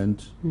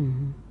government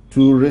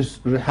to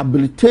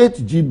rehabilitate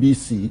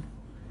GBC,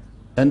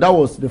 and that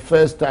was the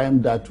first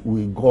time that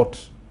we got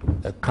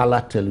a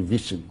color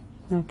television.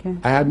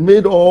 I had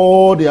made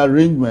all the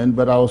arrangements,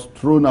 but I was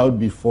thrown out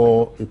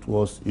before it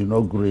was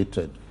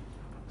inaugurated.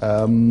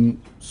 But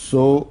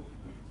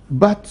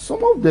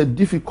some of the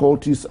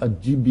difficulties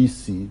at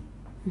GBC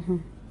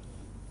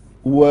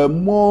were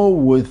more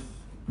with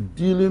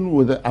dealing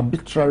with the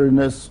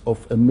arbitrariness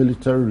of a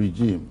military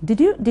regime. Did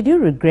you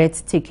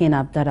regret taking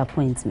up that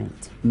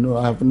appointment? No,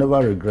 I have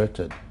never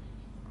regretted.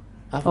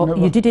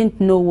 You didn't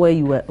know where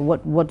you were,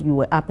 what you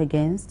were up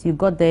against? You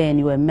got there and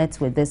you were met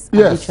with this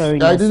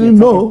arbitrariness? Yes, I didn't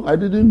know. I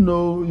didn't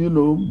know, you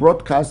know,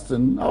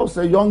 broadcasting. I was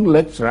a young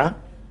lecturer.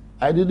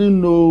 I didn't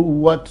know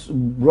what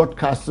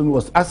broadcasting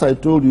was. As I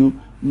told you,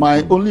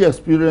 my only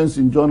experience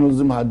in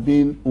journalism had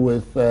been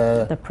with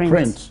the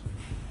print.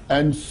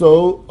 And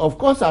so, of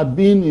course, I'd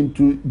been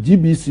into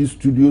GBC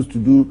studios to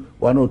do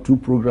 1 or 2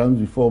 programs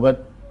before,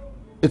 but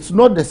it's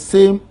not the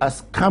same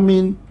as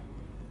coming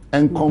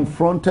and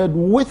confronted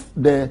with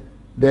the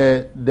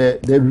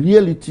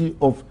reality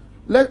of...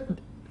 And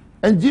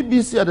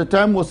GBC at the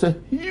time was a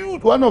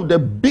huge, one of the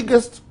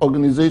biggest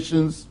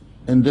organizations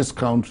in this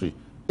country.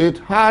 It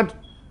had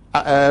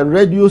a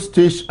radio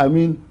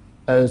station,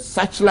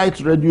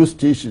 satellite radio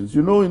stations.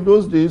 You know, in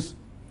those days,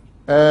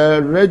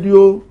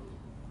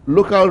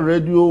 local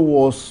radio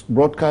was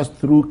broadcast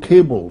through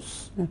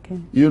cables.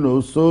 You know,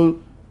 so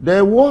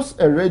there was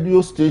a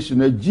radio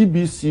station, a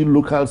GBC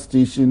local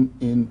station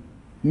in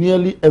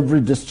nearly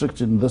every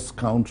district in this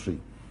country.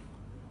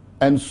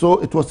 And so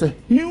it was a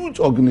huge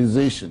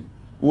organization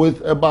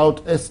with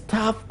about a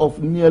staff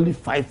of nearly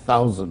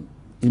 5,000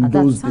 in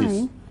those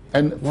days.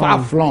 And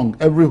far-flung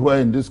everywhere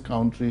in this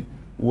country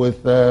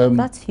with...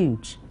 that's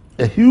huge.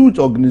 A huge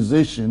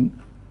organization.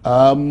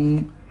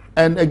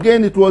 And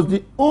again, it was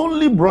the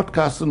only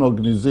broadcasting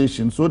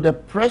organization, so the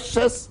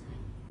pressures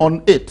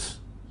on it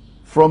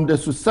from the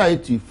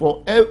society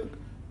for...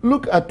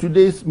 Look at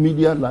today's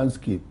media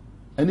landscape,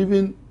 and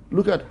even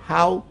look at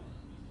how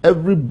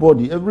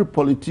everybody, every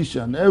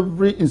politician,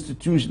 every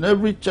institution,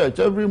 every church,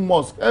 every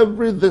mosque,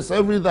 every this,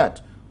 every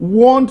that,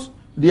 want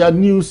their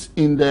news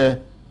in the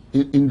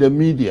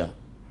media.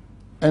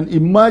 And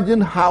imagine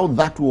how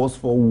that was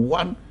for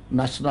one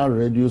national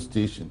radio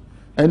station.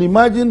 And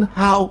imagine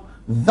how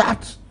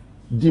that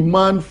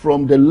demand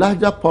from the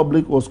larger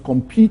public was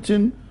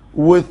competing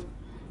with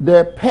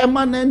the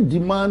permanent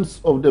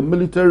demands of the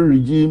military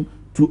regime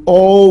to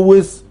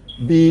always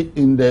be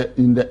in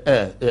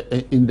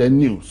the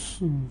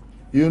news.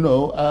 You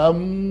know,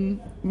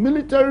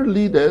 military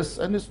leaders,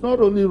 and it's not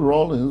only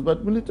Rawlings,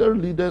 but military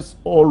leaders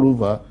all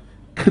over,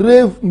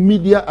 crave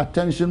media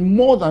attention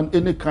more than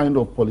any kind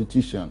of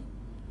politician.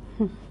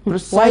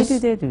 Why do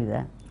they do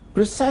that?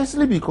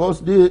 Precisely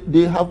because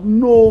they have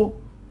no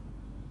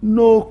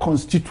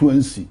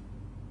constituency,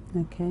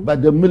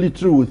 but the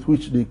military with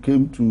which they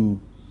came to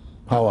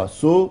power.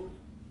 So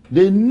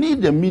they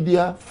need the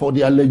media for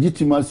their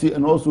legitimacy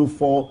and also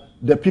for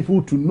the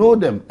people to know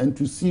them and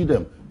to see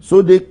them.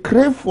 So they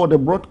crave for the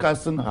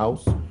broadcasting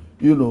house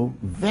you know,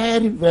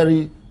 very,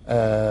 very,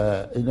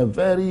 in a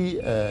very,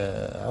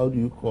 how do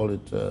you call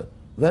it,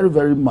 very,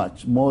 very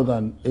much more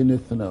than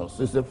anything else.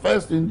 It's the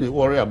first thing they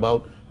worry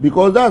about,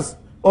 because that's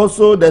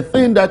also the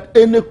thing that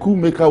any coup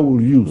maker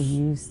will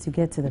use. To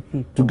get to the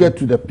people. To get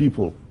to the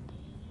people.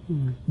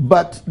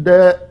 But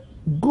the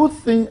good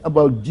thing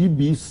about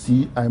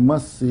GBC, I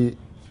must say,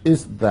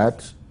 is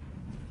that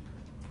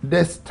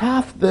the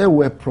staff there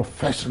were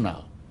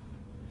professional.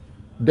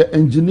 The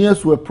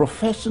engineers were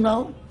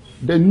professional.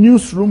 The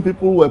newsroom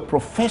people were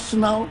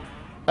professional.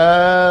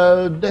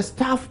 The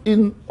staff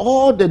in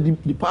all the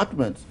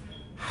departments,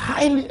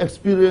 highly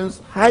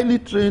experienced, highly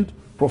trained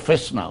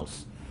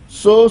professionals.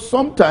 So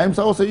sometimes,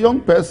 I was a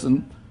young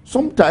person,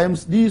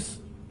 sometimes these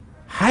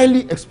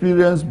highly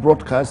experienced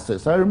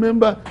broadcasters, I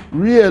remember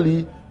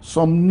really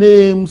some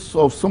names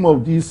of some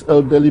of these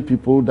elderly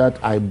people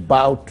that I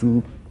bow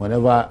to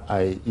whenever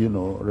I, you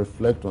know,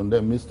 reflect on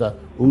them, Mr.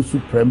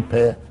 Osu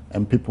Prempe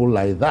and people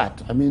like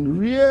that. I mean,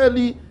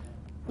 really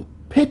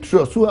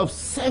patriots who have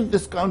served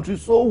this country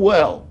so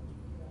well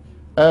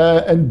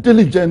and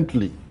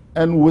diligently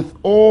and with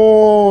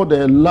all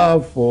their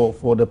love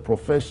for the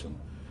profession.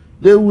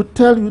 They would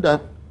tell you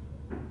that,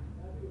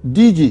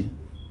 DG,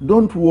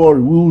 don't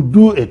worry, we'll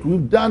do it.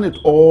 We've done it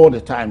all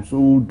the time, so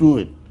we'll do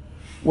it.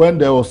 When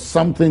there was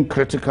something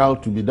critical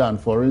to be done,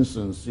 for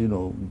instance, you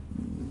know,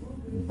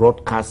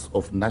 broadcasts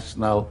of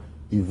national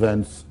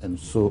events and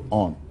so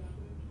on.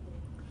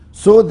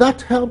 So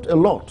that helped a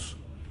lot.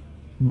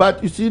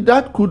 But you see,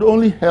 that could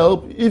only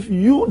help if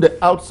you,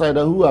 the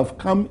outsider who have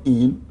come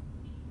in,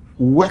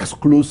 works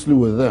closely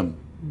with them,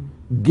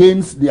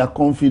 gains their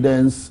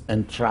confidence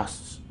and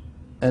trust.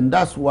 And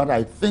that's what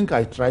I think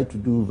I tried to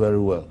do very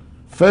well.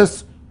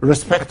 First,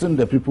 respecting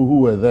the people who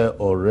were there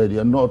already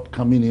and not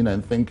coming in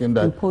and thinking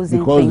that because the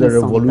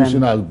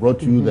revolution has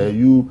brought you there,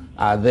 you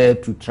are there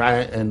to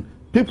try. And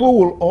people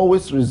will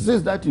always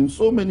resist that in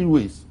so many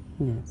ways.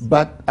 Yes.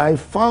 But I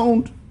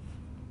found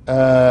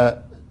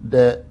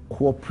the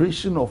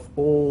cooperation of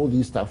all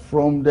these staff,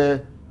 from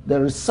the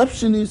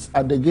receptionists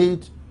at the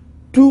gate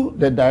to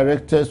the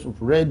directors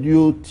of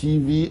radio,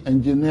 TV,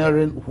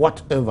 engineering,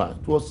 whatever.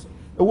 It was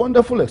a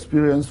wonderful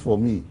experience for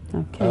me.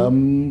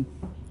 Okay.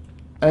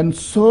 And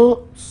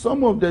so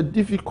some of the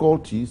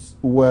difficulties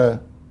were,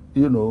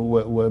 you know,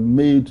 were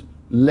made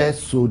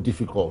less so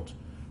difficult.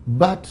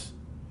 But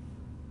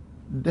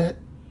the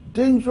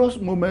dangerous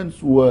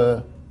moments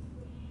were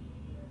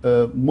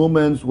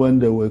moments when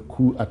there were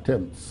coup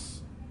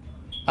attempts.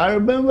 I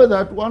remember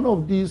that one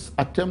of these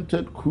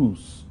attempted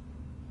coups,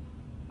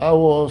 I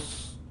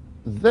was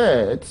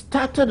there. It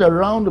started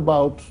around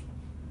about,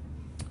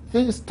 I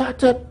think it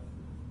started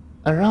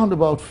around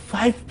about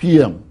 5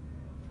 p.m.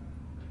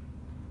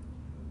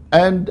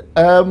 And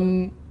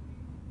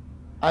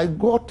I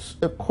got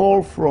a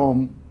call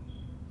from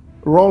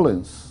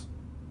Rawlins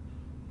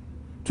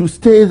to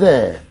stay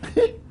there.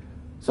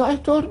 So I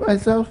told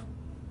myself,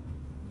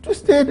 to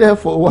stay there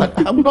for what?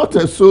 I'm not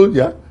a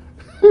soldier.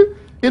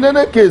 In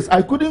any case,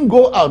 I couldn't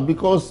go out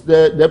because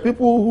the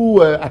people who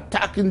were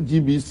attacking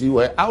GBC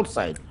were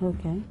outside.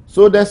 Okay.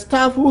 So the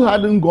staff who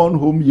hadn't gone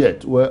home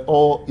yet were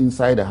all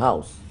inside the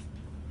house.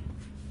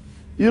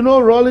 You know,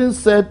 Rawlins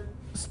said,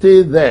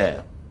 stay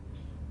there.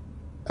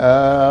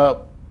 The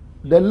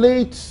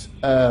late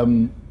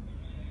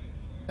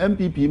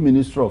MPP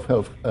Minister of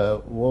Health,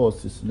 what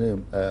was his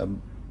name?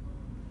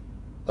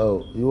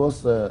 He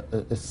was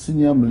a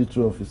senior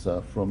military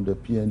officer from the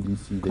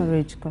PNDC.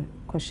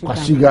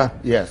 Kwashiga,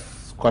 yes.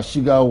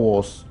 Kwashiga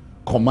was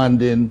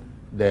commanding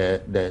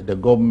the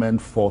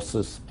government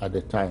forces at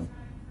the time.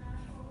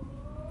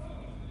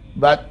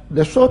 But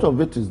the short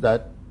of it is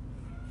that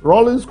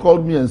Rawlins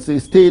called me and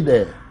said, stay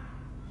there.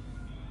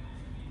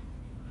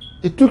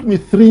 It took me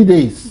 3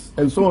 days,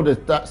 and some of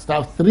the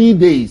staff 3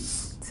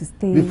 days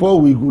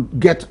before we could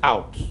get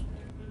out.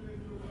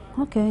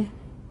 Okay.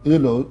 You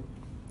know.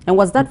 And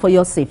was that for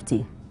your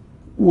safety?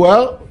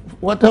 Well,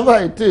 whatever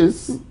it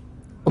is,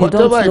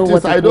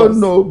 I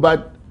don't know,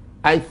 but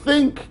I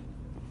think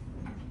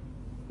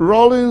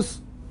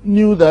Rawlins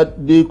knew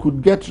that they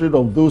could get rid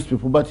of those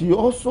people, but he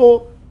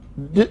also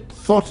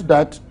thought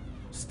that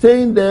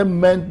staying there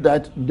meant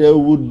that there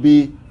would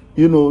be,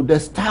 you know, the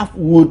staff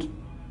would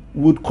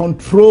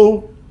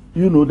control,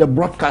 you know, the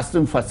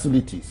broadcasting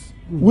facilities.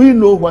 We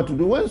know what to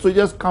do. When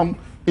soldiers come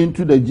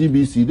into the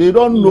GBC, they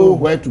don't know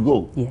where to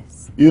go.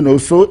 Yes. You know,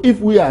 so if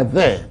we are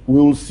there,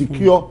 we will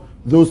secure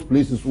those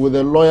places with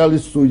the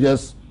loyalist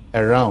soldiers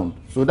around.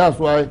 So that's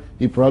why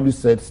he probably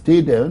said,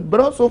 stay there. But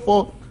also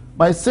for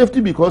my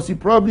safety, because he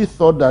probably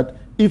thought that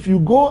if you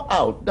go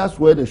out, that's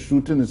where the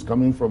shooting is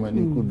coming from and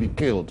you could be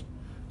killed.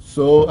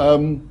 So,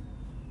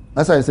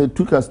 as I said, it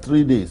took us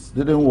 3 days.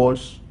 Didn't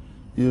wash.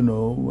 You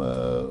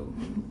know,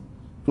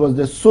 it was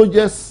the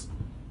soldiers,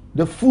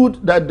 the food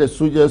that the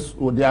soldiers,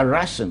 or their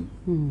ration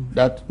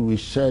that we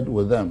shared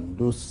with them,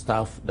 those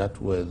staff that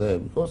were there,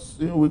 because,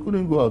 you know, we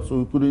couldn't go out, so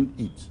we couldn't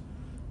eat,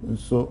 and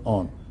so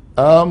on.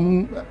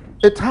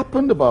 It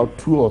happened about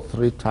 2 or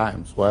 3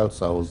 times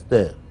whilst I was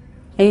there.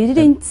 And you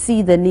didn't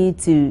see the need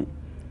to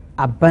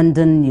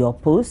abandon your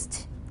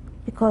post?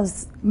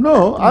 Because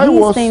no,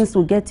 these things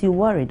will get you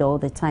worried all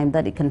the time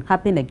that it can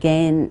happen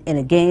again and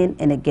again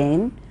and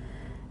again.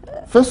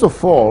 First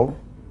of all,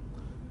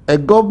 a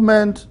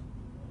government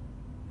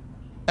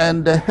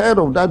and the head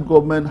of that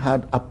government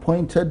had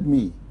appointed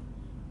me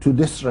to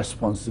this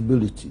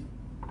responsibility.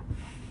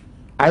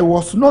 I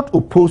was not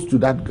opposed to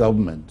that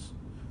government,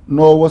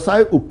 nor was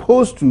I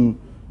opposed to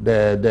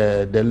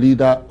the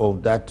leader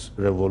of that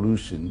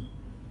revolution.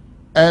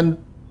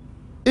 And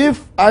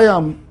if I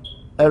am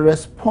a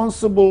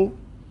responsible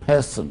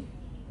person,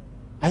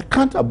 I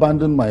can't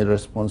abandon my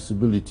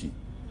responsibility.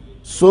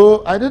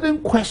 So I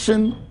didn't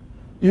question,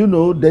 you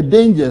know, the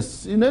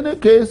dangers. In any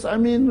case, I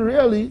mean,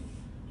 really,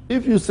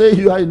 if you say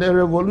you are in a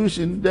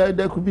revolution,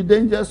 there could be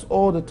dangers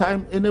all the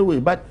time anyway.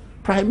 But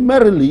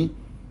primarily,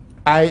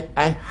 I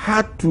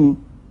had to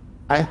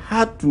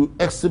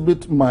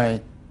exhibit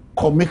my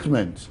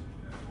commitment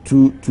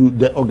to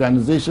the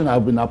organization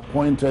I've been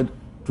appointed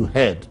to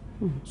head.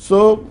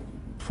 So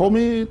for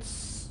me,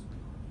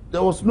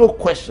 there was no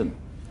question.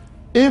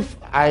 If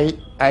I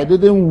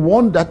didn't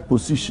want that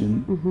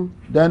position,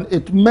 then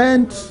it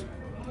meant,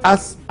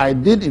 as I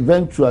did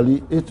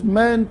eventually, it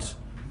meant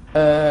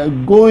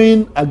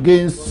going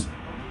against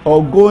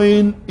or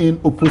going in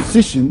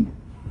opposition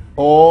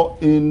or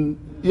in,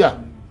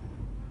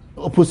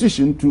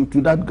 opposition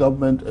to that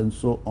government and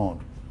so on.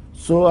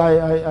 So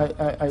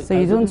So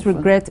you don't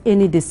regret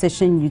any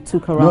decision you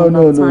took around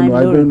that time? No,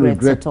 I don't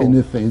regret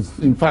anything.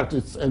 In fact,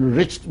 it's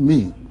enriched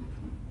me.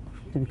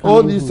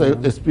 All these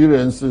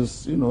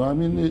experiences, you know, I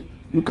mean,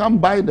 you can't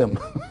buy them.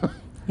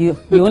 You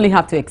only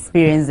have to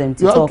experience them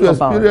to talk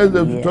about them. You have to experience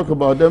them to talk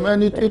about them,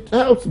 and it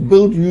helps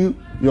build you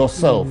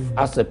yourself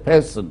as a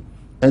person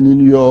and in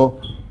your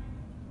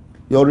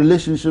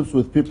relationships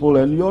with people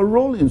and your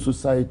role in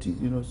society,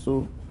 you know,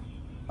 so.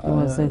 It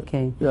was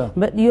okay. Yeah.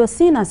 But you're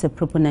seen as a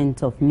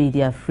proponent of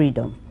media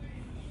freedom.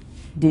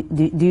 Do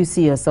you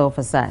see yourself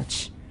as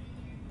such?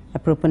 A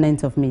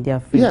proponent of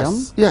media freedom?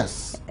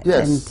 Yes.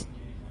 And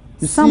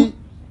you see,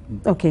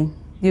 okay,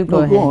 you go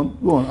ahead.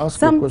 Go on, ask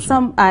a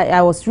question.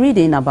 I was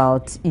reading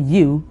about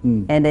you,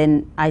 and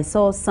then I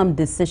saw some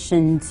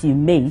decisions you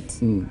made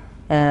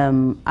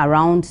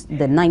around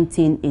the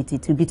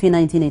 1982, between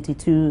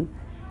 1982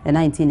 and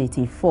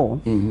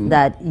 1984,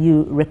 that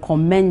you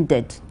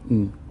recommended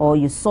or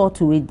you saw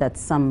to it that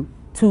some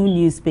two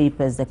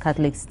newspapers, the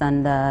Catholic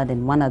Standard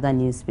and one other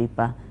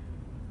newspaper,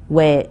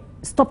 were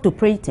stopped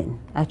operating,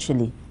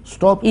 actually.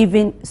 Stopped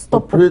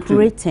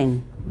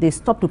operating. They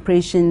stopped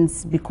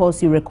operations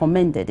because you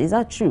recommended. Is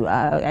that true?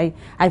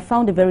 I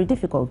found it very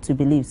difficult to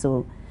believe.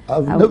 So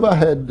I've never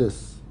heard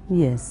this.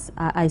 Yes,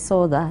 I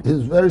saw that.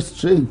 It's very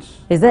strange.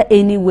 Is there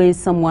any way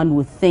someone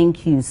would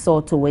think you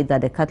saw to it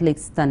that the Catholic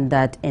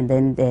Standard and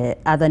then the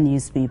other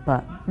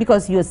newspaper,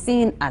 because you're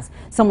seen as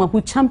someone who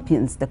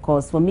champions the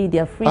cause for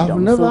media freedom?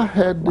 I've never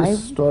heard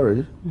this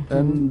story,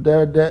 and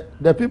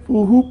the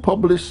people who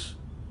publish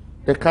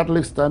the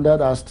Catholic Standard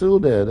are still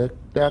there.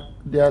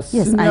 They are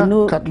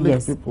senior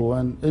Catholic people,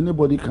 and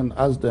anybody can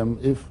ask them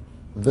if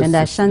this and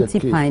the is Ashanti the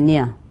case.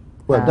 Pioneer.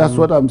 Well, that's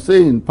what I'm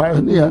saying,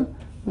 Pioneer.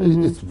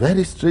 It's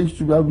very strange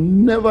to me. I've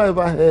never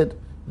ever heard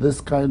this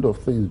kind of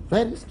thing. It's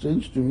very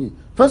strange to me.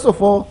 First of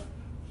all,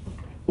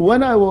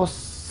 when I was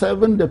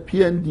serving the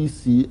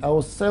PNDC, I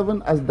was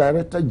serving as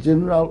Director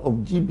General of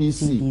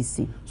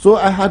GBC. So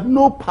I had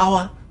no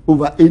power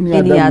over any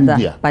other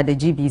media. By the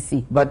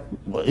GBC. But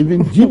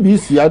even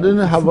GBC, I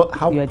didn't have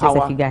power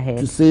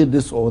to say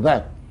this or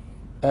that.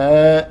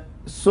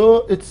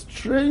 So it's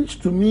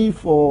strange to me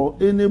for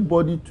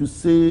anybody to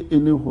say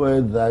anywhere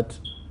that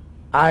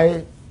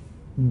I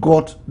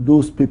got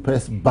those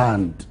papers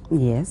banned.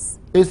 Yes.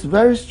 It's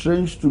very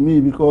strange to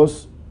me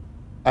because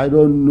I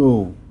don't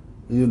know,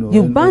 you know.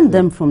 You banned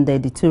them from the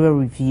editorial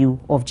review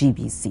of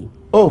GBC.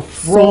 Oh,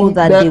 so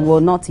that they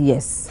will not,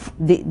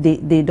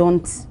 they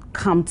don't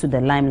come to the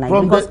limelight.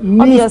 From because the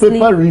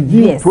newspaper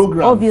review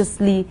program.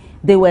 Obviously,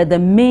 they were the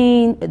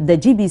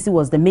GBC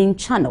was the main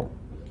channel.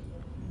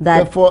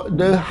 Therefore,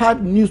 they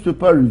had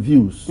newspaper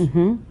reviews.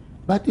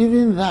 But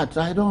even that,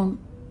 I don't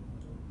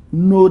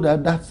know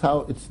that that's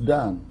how it's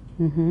done.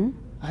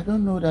 I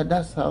don't know that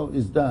that's how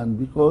it's done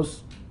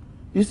because,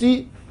 you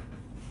see,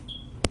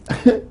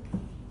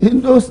 in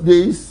those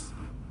days,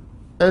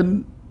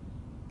 and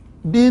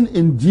being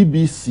in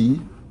GBC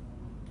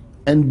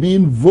and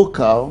being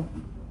vocal,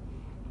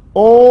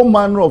 all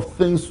manner of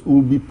things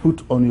will be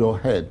put on your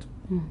head.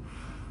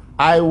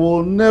 I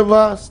will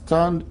never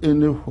stand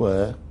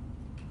anywhere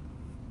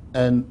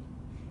and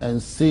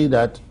say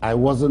that I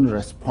wasn't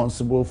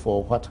responsible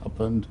for what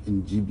happened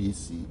in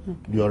GBC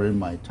during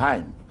my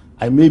time.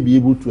 I may be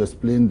able to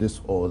explain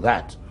this or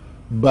that.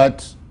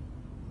 But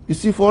you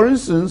see, for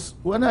instance,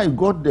 when I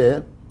got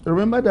there,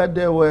 remember that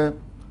there were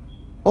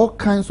all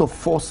kinds of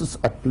forces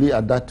at play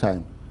at that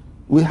time.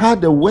 We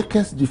had the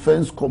workers'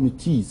 defense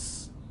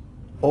committees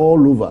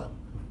all over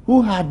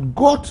who had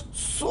got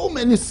so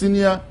many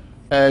senior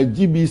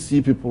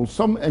GBC people,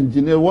 some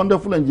engineers,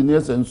 wonderful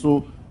engineers, and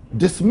so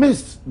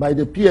dismissed by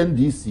the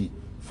PNDC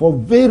for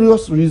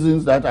various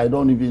reasons that I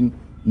don't even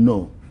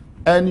know.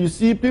 And you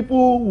see,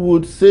 people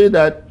would say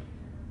that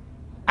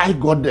I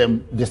got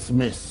them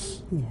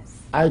dismissed.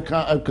 Yes. I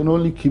can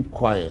only keep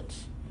quiet.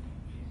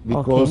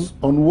 Because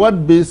on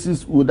what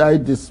basis would I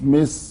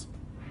dismiss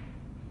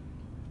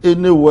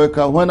any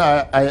worker when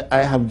I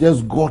have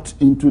just got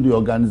into the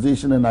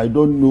organization and I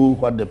don't know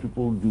what the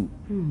people do?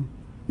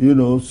 You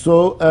know,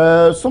 so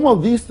some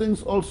of these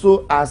things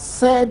also are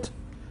said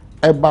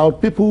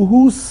about people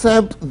who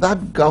served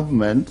that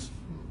government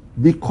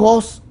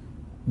because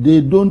they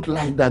don't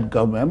like that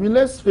government. I mean,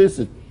 let's face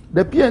it,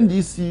 the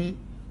PNDC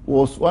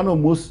was one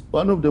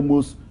of the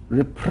most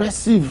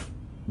repressive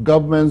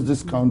governments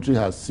this country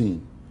has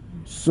seen.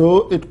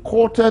 So it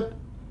courted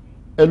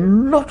a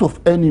lot of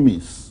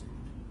enemies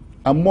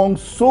among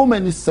so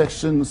many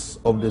sections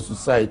of the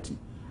society.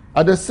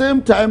 At the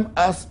same time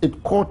as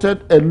it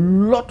courted a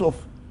lot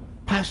of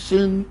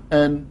passion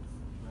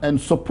and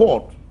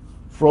support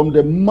from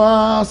the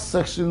mass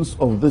sections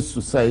of this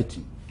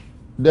society.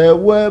 There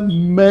were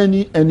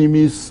many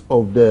enemies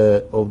of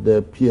the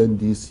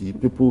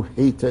PNDC. People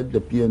hated the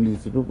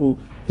PNDC. People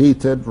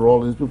hated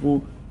Rawlings.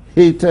 People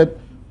hated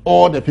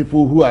all the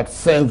people who had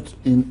served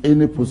in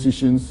any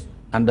positions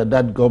under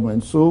that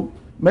government. So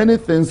many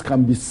things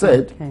can be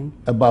said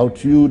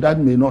about you that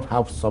may not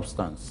have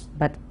substance.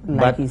 But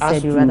like you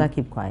said, you rather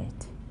keep quiet.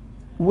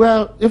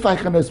 Well, if I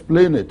can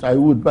explain it, I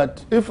would.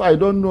 But if I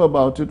don't know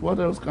about it, what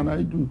else can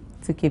I do?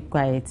 To keep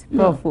quiet. Yeah.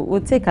 Prof,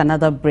 we'll take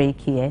another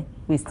break here.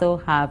 We still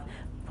have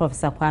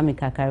Professor Kwame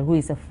Karikari, who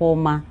is a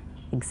former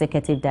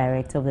Executive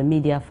Director of the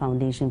Media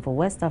Foundation for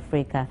West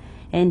Africa,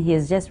 and he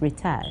has just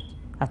retired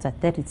after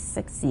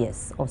 36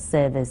 years of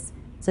service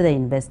to the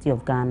University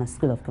of Ghana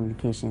School of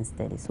Communication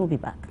Studies. We'll be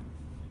back.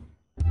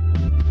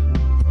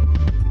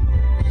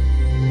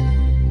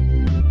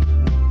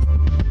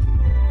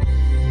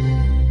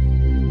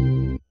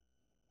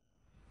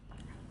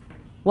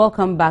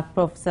 Welcome back.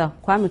 Professor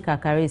Kwame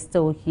Karikari is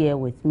still here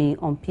with me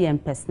on PM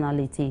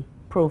Personality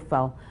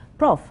Profile.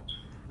 Prof,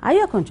 are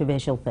you a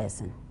controversial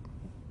person?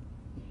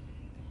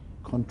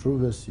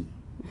 Controversy?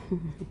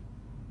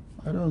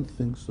 I don't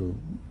think so.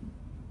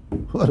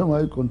 What am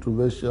I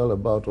controversial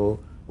about, or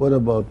what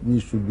about me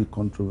should be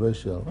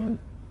controversial?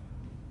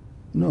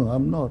 No,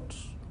 I'm not.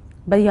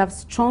 But you have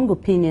strong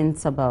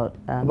opinions about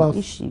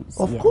issues.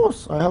 Of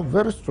course, I have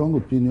very strong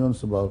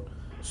opinions about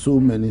so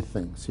many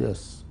things,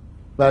 yes.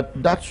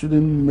 But that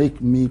shouldn't make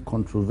me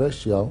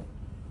controversial,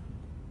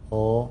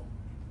 or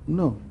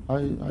no, I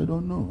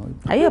don't know.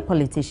 Are you a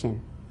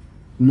politician?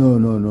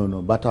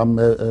 No. But I'm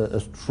a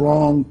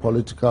strong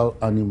political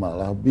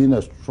animal. I've been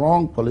a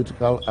strong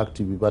political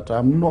activist, but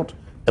I'm not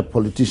a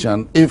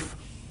politician. If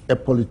a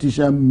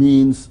politician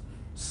means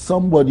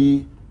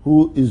somebody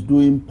who is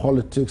doing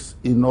politics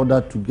in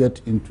order to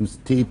get into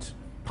state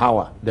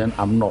power, then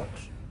I'm not.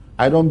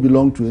 I don't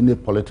belong to any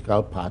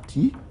political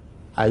party.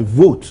 I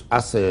vote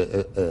as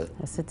a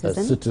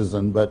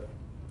citizen, but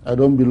I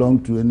don't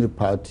belong to any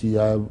party.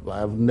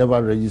 I've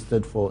never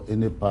registered for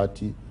any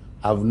party.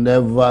 I've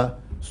never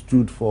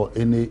stood for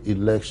any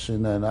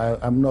election, and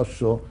I'm not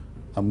sure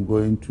I'm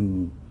going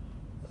to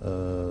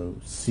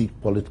seek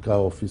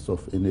political office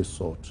of any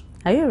sort.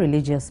 Are you a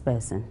religious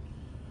person?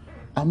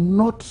 I'm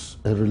not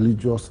a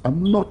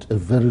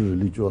very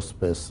religious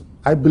person.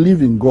 I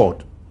believe in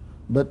God,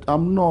 but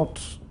I'm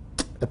not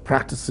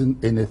practicing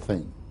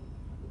anything.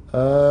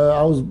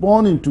 I was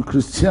born into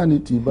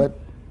Christianity, but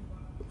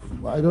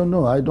I don't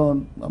know.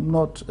 I'm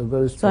not a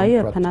very strong. So are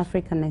you a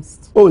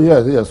Pan-Africanist? Oh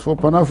yes. For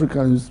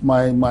Pan-Africanism,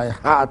 my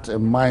heart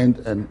and mind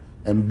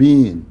and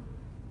being.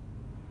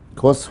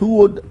 Because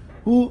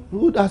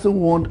who doesn't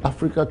want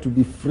Africa to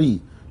be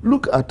free?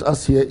 Look at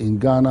us here in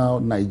Ghana,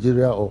 or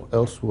Nigeria, or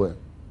elsewhere.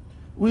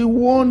 We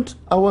want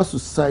our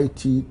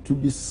society to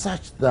be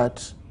such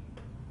that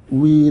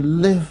we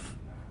live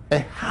a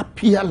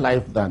happier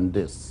life than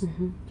this.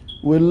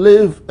 We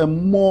live a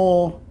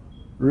more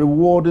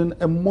rewarding,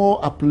 a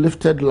more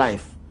uplifted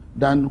life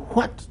than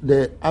what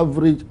the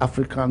average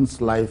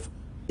African's life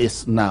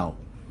is now.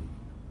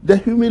 The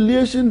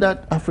humiliation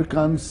that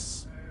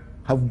Africans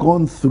have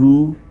gone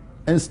through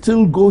and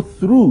still go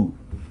through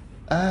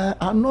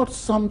are not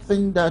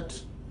something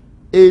that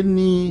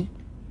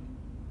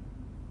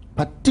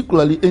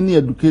particularly any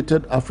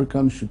educated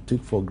African should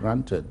take for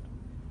granted.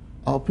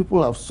 Our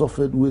people have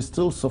suffered, we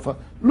still suffer.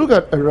 Look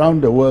at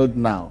around the world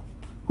now.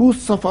 Who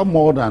suffer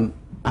more than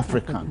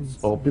Africans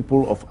or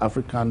people of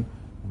African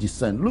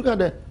descent? Look at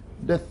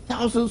the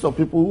thousands of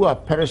people who are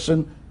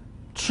perishing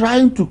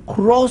trying to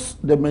cross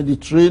the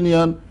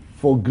Mediterranean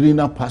for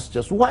greener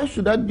pastures. Why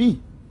should that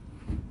be?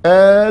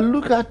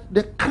 Look at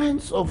the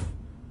kinds of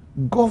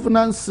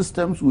governance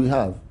systems we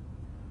have.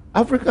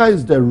 Africa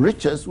is the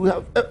richest we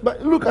have,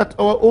 but look at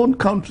our own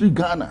country,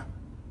 Ghana.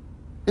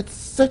 It's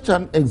such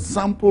an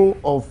example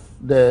of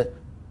the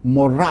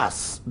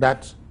morass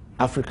that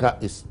Africa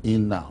is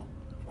in now.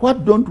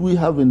 What don't we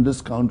have in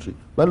this country?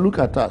 But look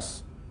at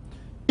us.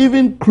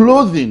 Even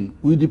clothing,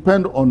 we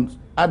depend on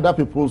other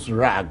people's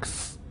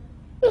rags.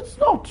 It's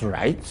not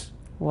right.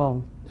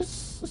 Wow.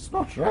 It's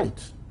not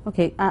right.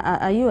 Okay,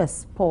 are you a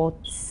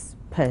sports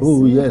person?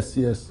 Oh, yes,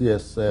 yes,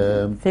 yes.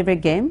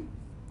 Favorite game?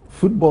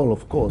 Football,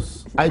 of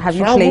course. Have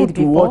you played to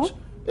before? watch,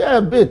 yeah,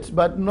 a bit,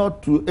 but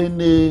not to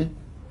any,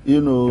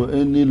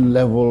 any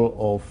level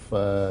of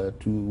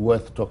to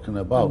worth talking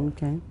about.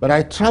 Okay. But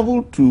I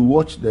traveled to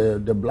watch the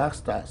Black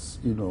Stars,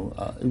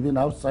 even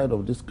outside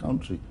of this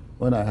country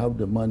when I have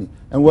the money.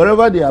 And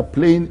wherever they are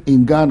playing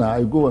in Ghana,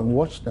 I go and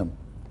watch them.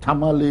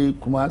 Tamale,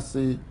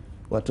 Kumasi,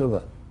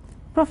 whatever.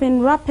 Prof,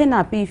 in wrapping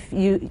up,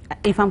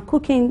 if I'm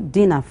cooking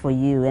dinner for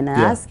you and I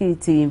ask you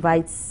to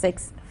invite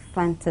 6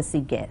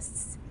 fantasy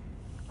guests,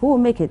 who will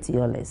make it to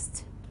your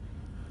list?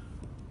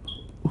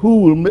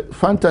 Who will make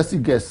fantasy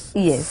guests?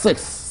 Yes.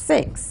 6.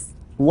 6.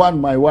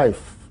 1, my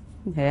wife.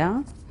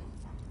 Yeah.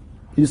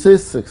 You say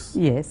 6?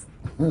 Yes.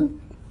 1,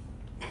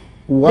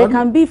 they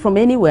can be from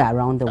anywhere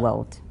around the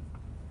world.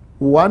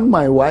 1,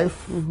 my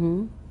wife.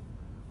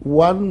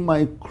 1,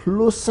 my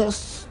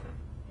closest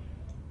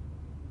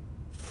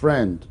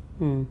friend,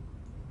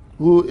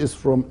 who is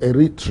from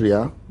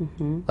Eritrea,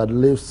 but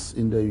lives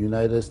in the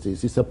United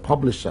States. He's a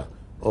publisher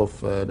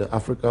of the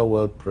Africa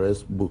World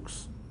Press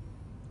books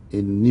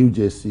in New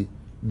Jersey.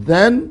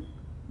 Then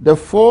the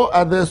 4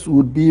 others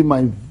would be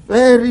my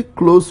very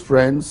close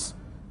friends,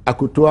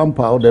 Akuto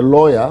Ampao, the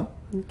lawyer,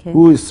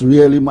 who is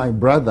really my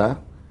brother,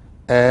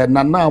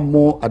 Nana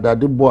Mo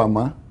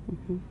Adadeboama,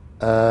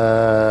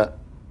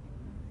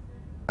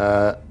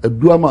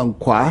 Eduama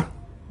Nkwa,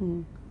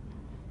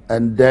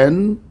 and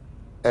then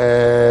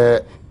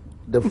the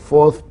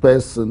 4th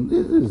person.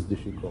 This is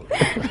difficult.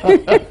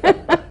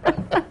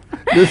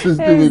 This is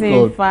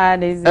difficult.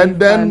 And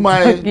then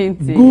my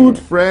good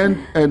friend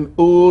and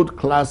old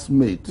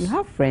classmate. You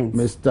have friends.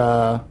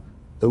 Mr.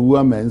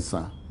 Ewua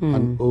Mensah,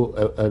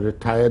 a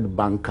retired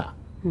banker.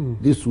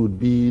 This would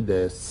be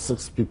the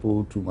 6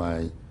 people to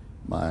my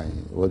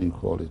what do you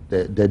call it?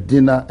 The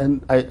dinner,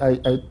 and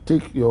I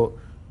take your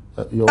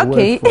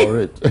word for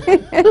it.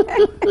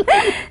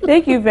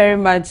 Thank you very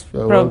much,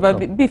 Prof.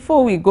 But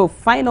before we go,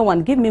 final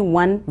one, give me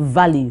one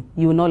value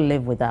you will not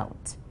live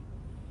without.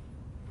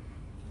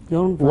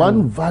 Your own value.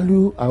 One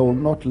value I will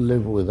not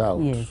live without.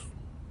 Yes.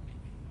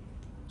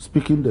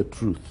 Speaking the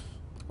truth.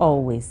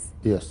 Always.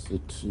 Yes,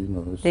 it's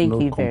it's Thank no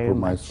you very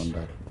compromise much. on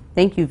that.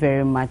 Thank you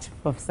very much,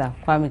 Professor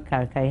Kwame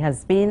Karikari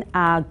has been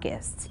our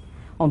guest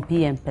on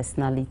PM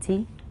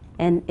Personality,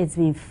 and it's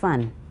been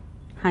fun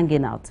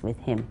hanging out with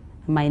him.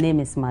 My name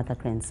is Martha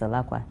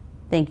Krenselakwa.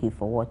 Thank you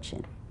for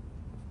watching.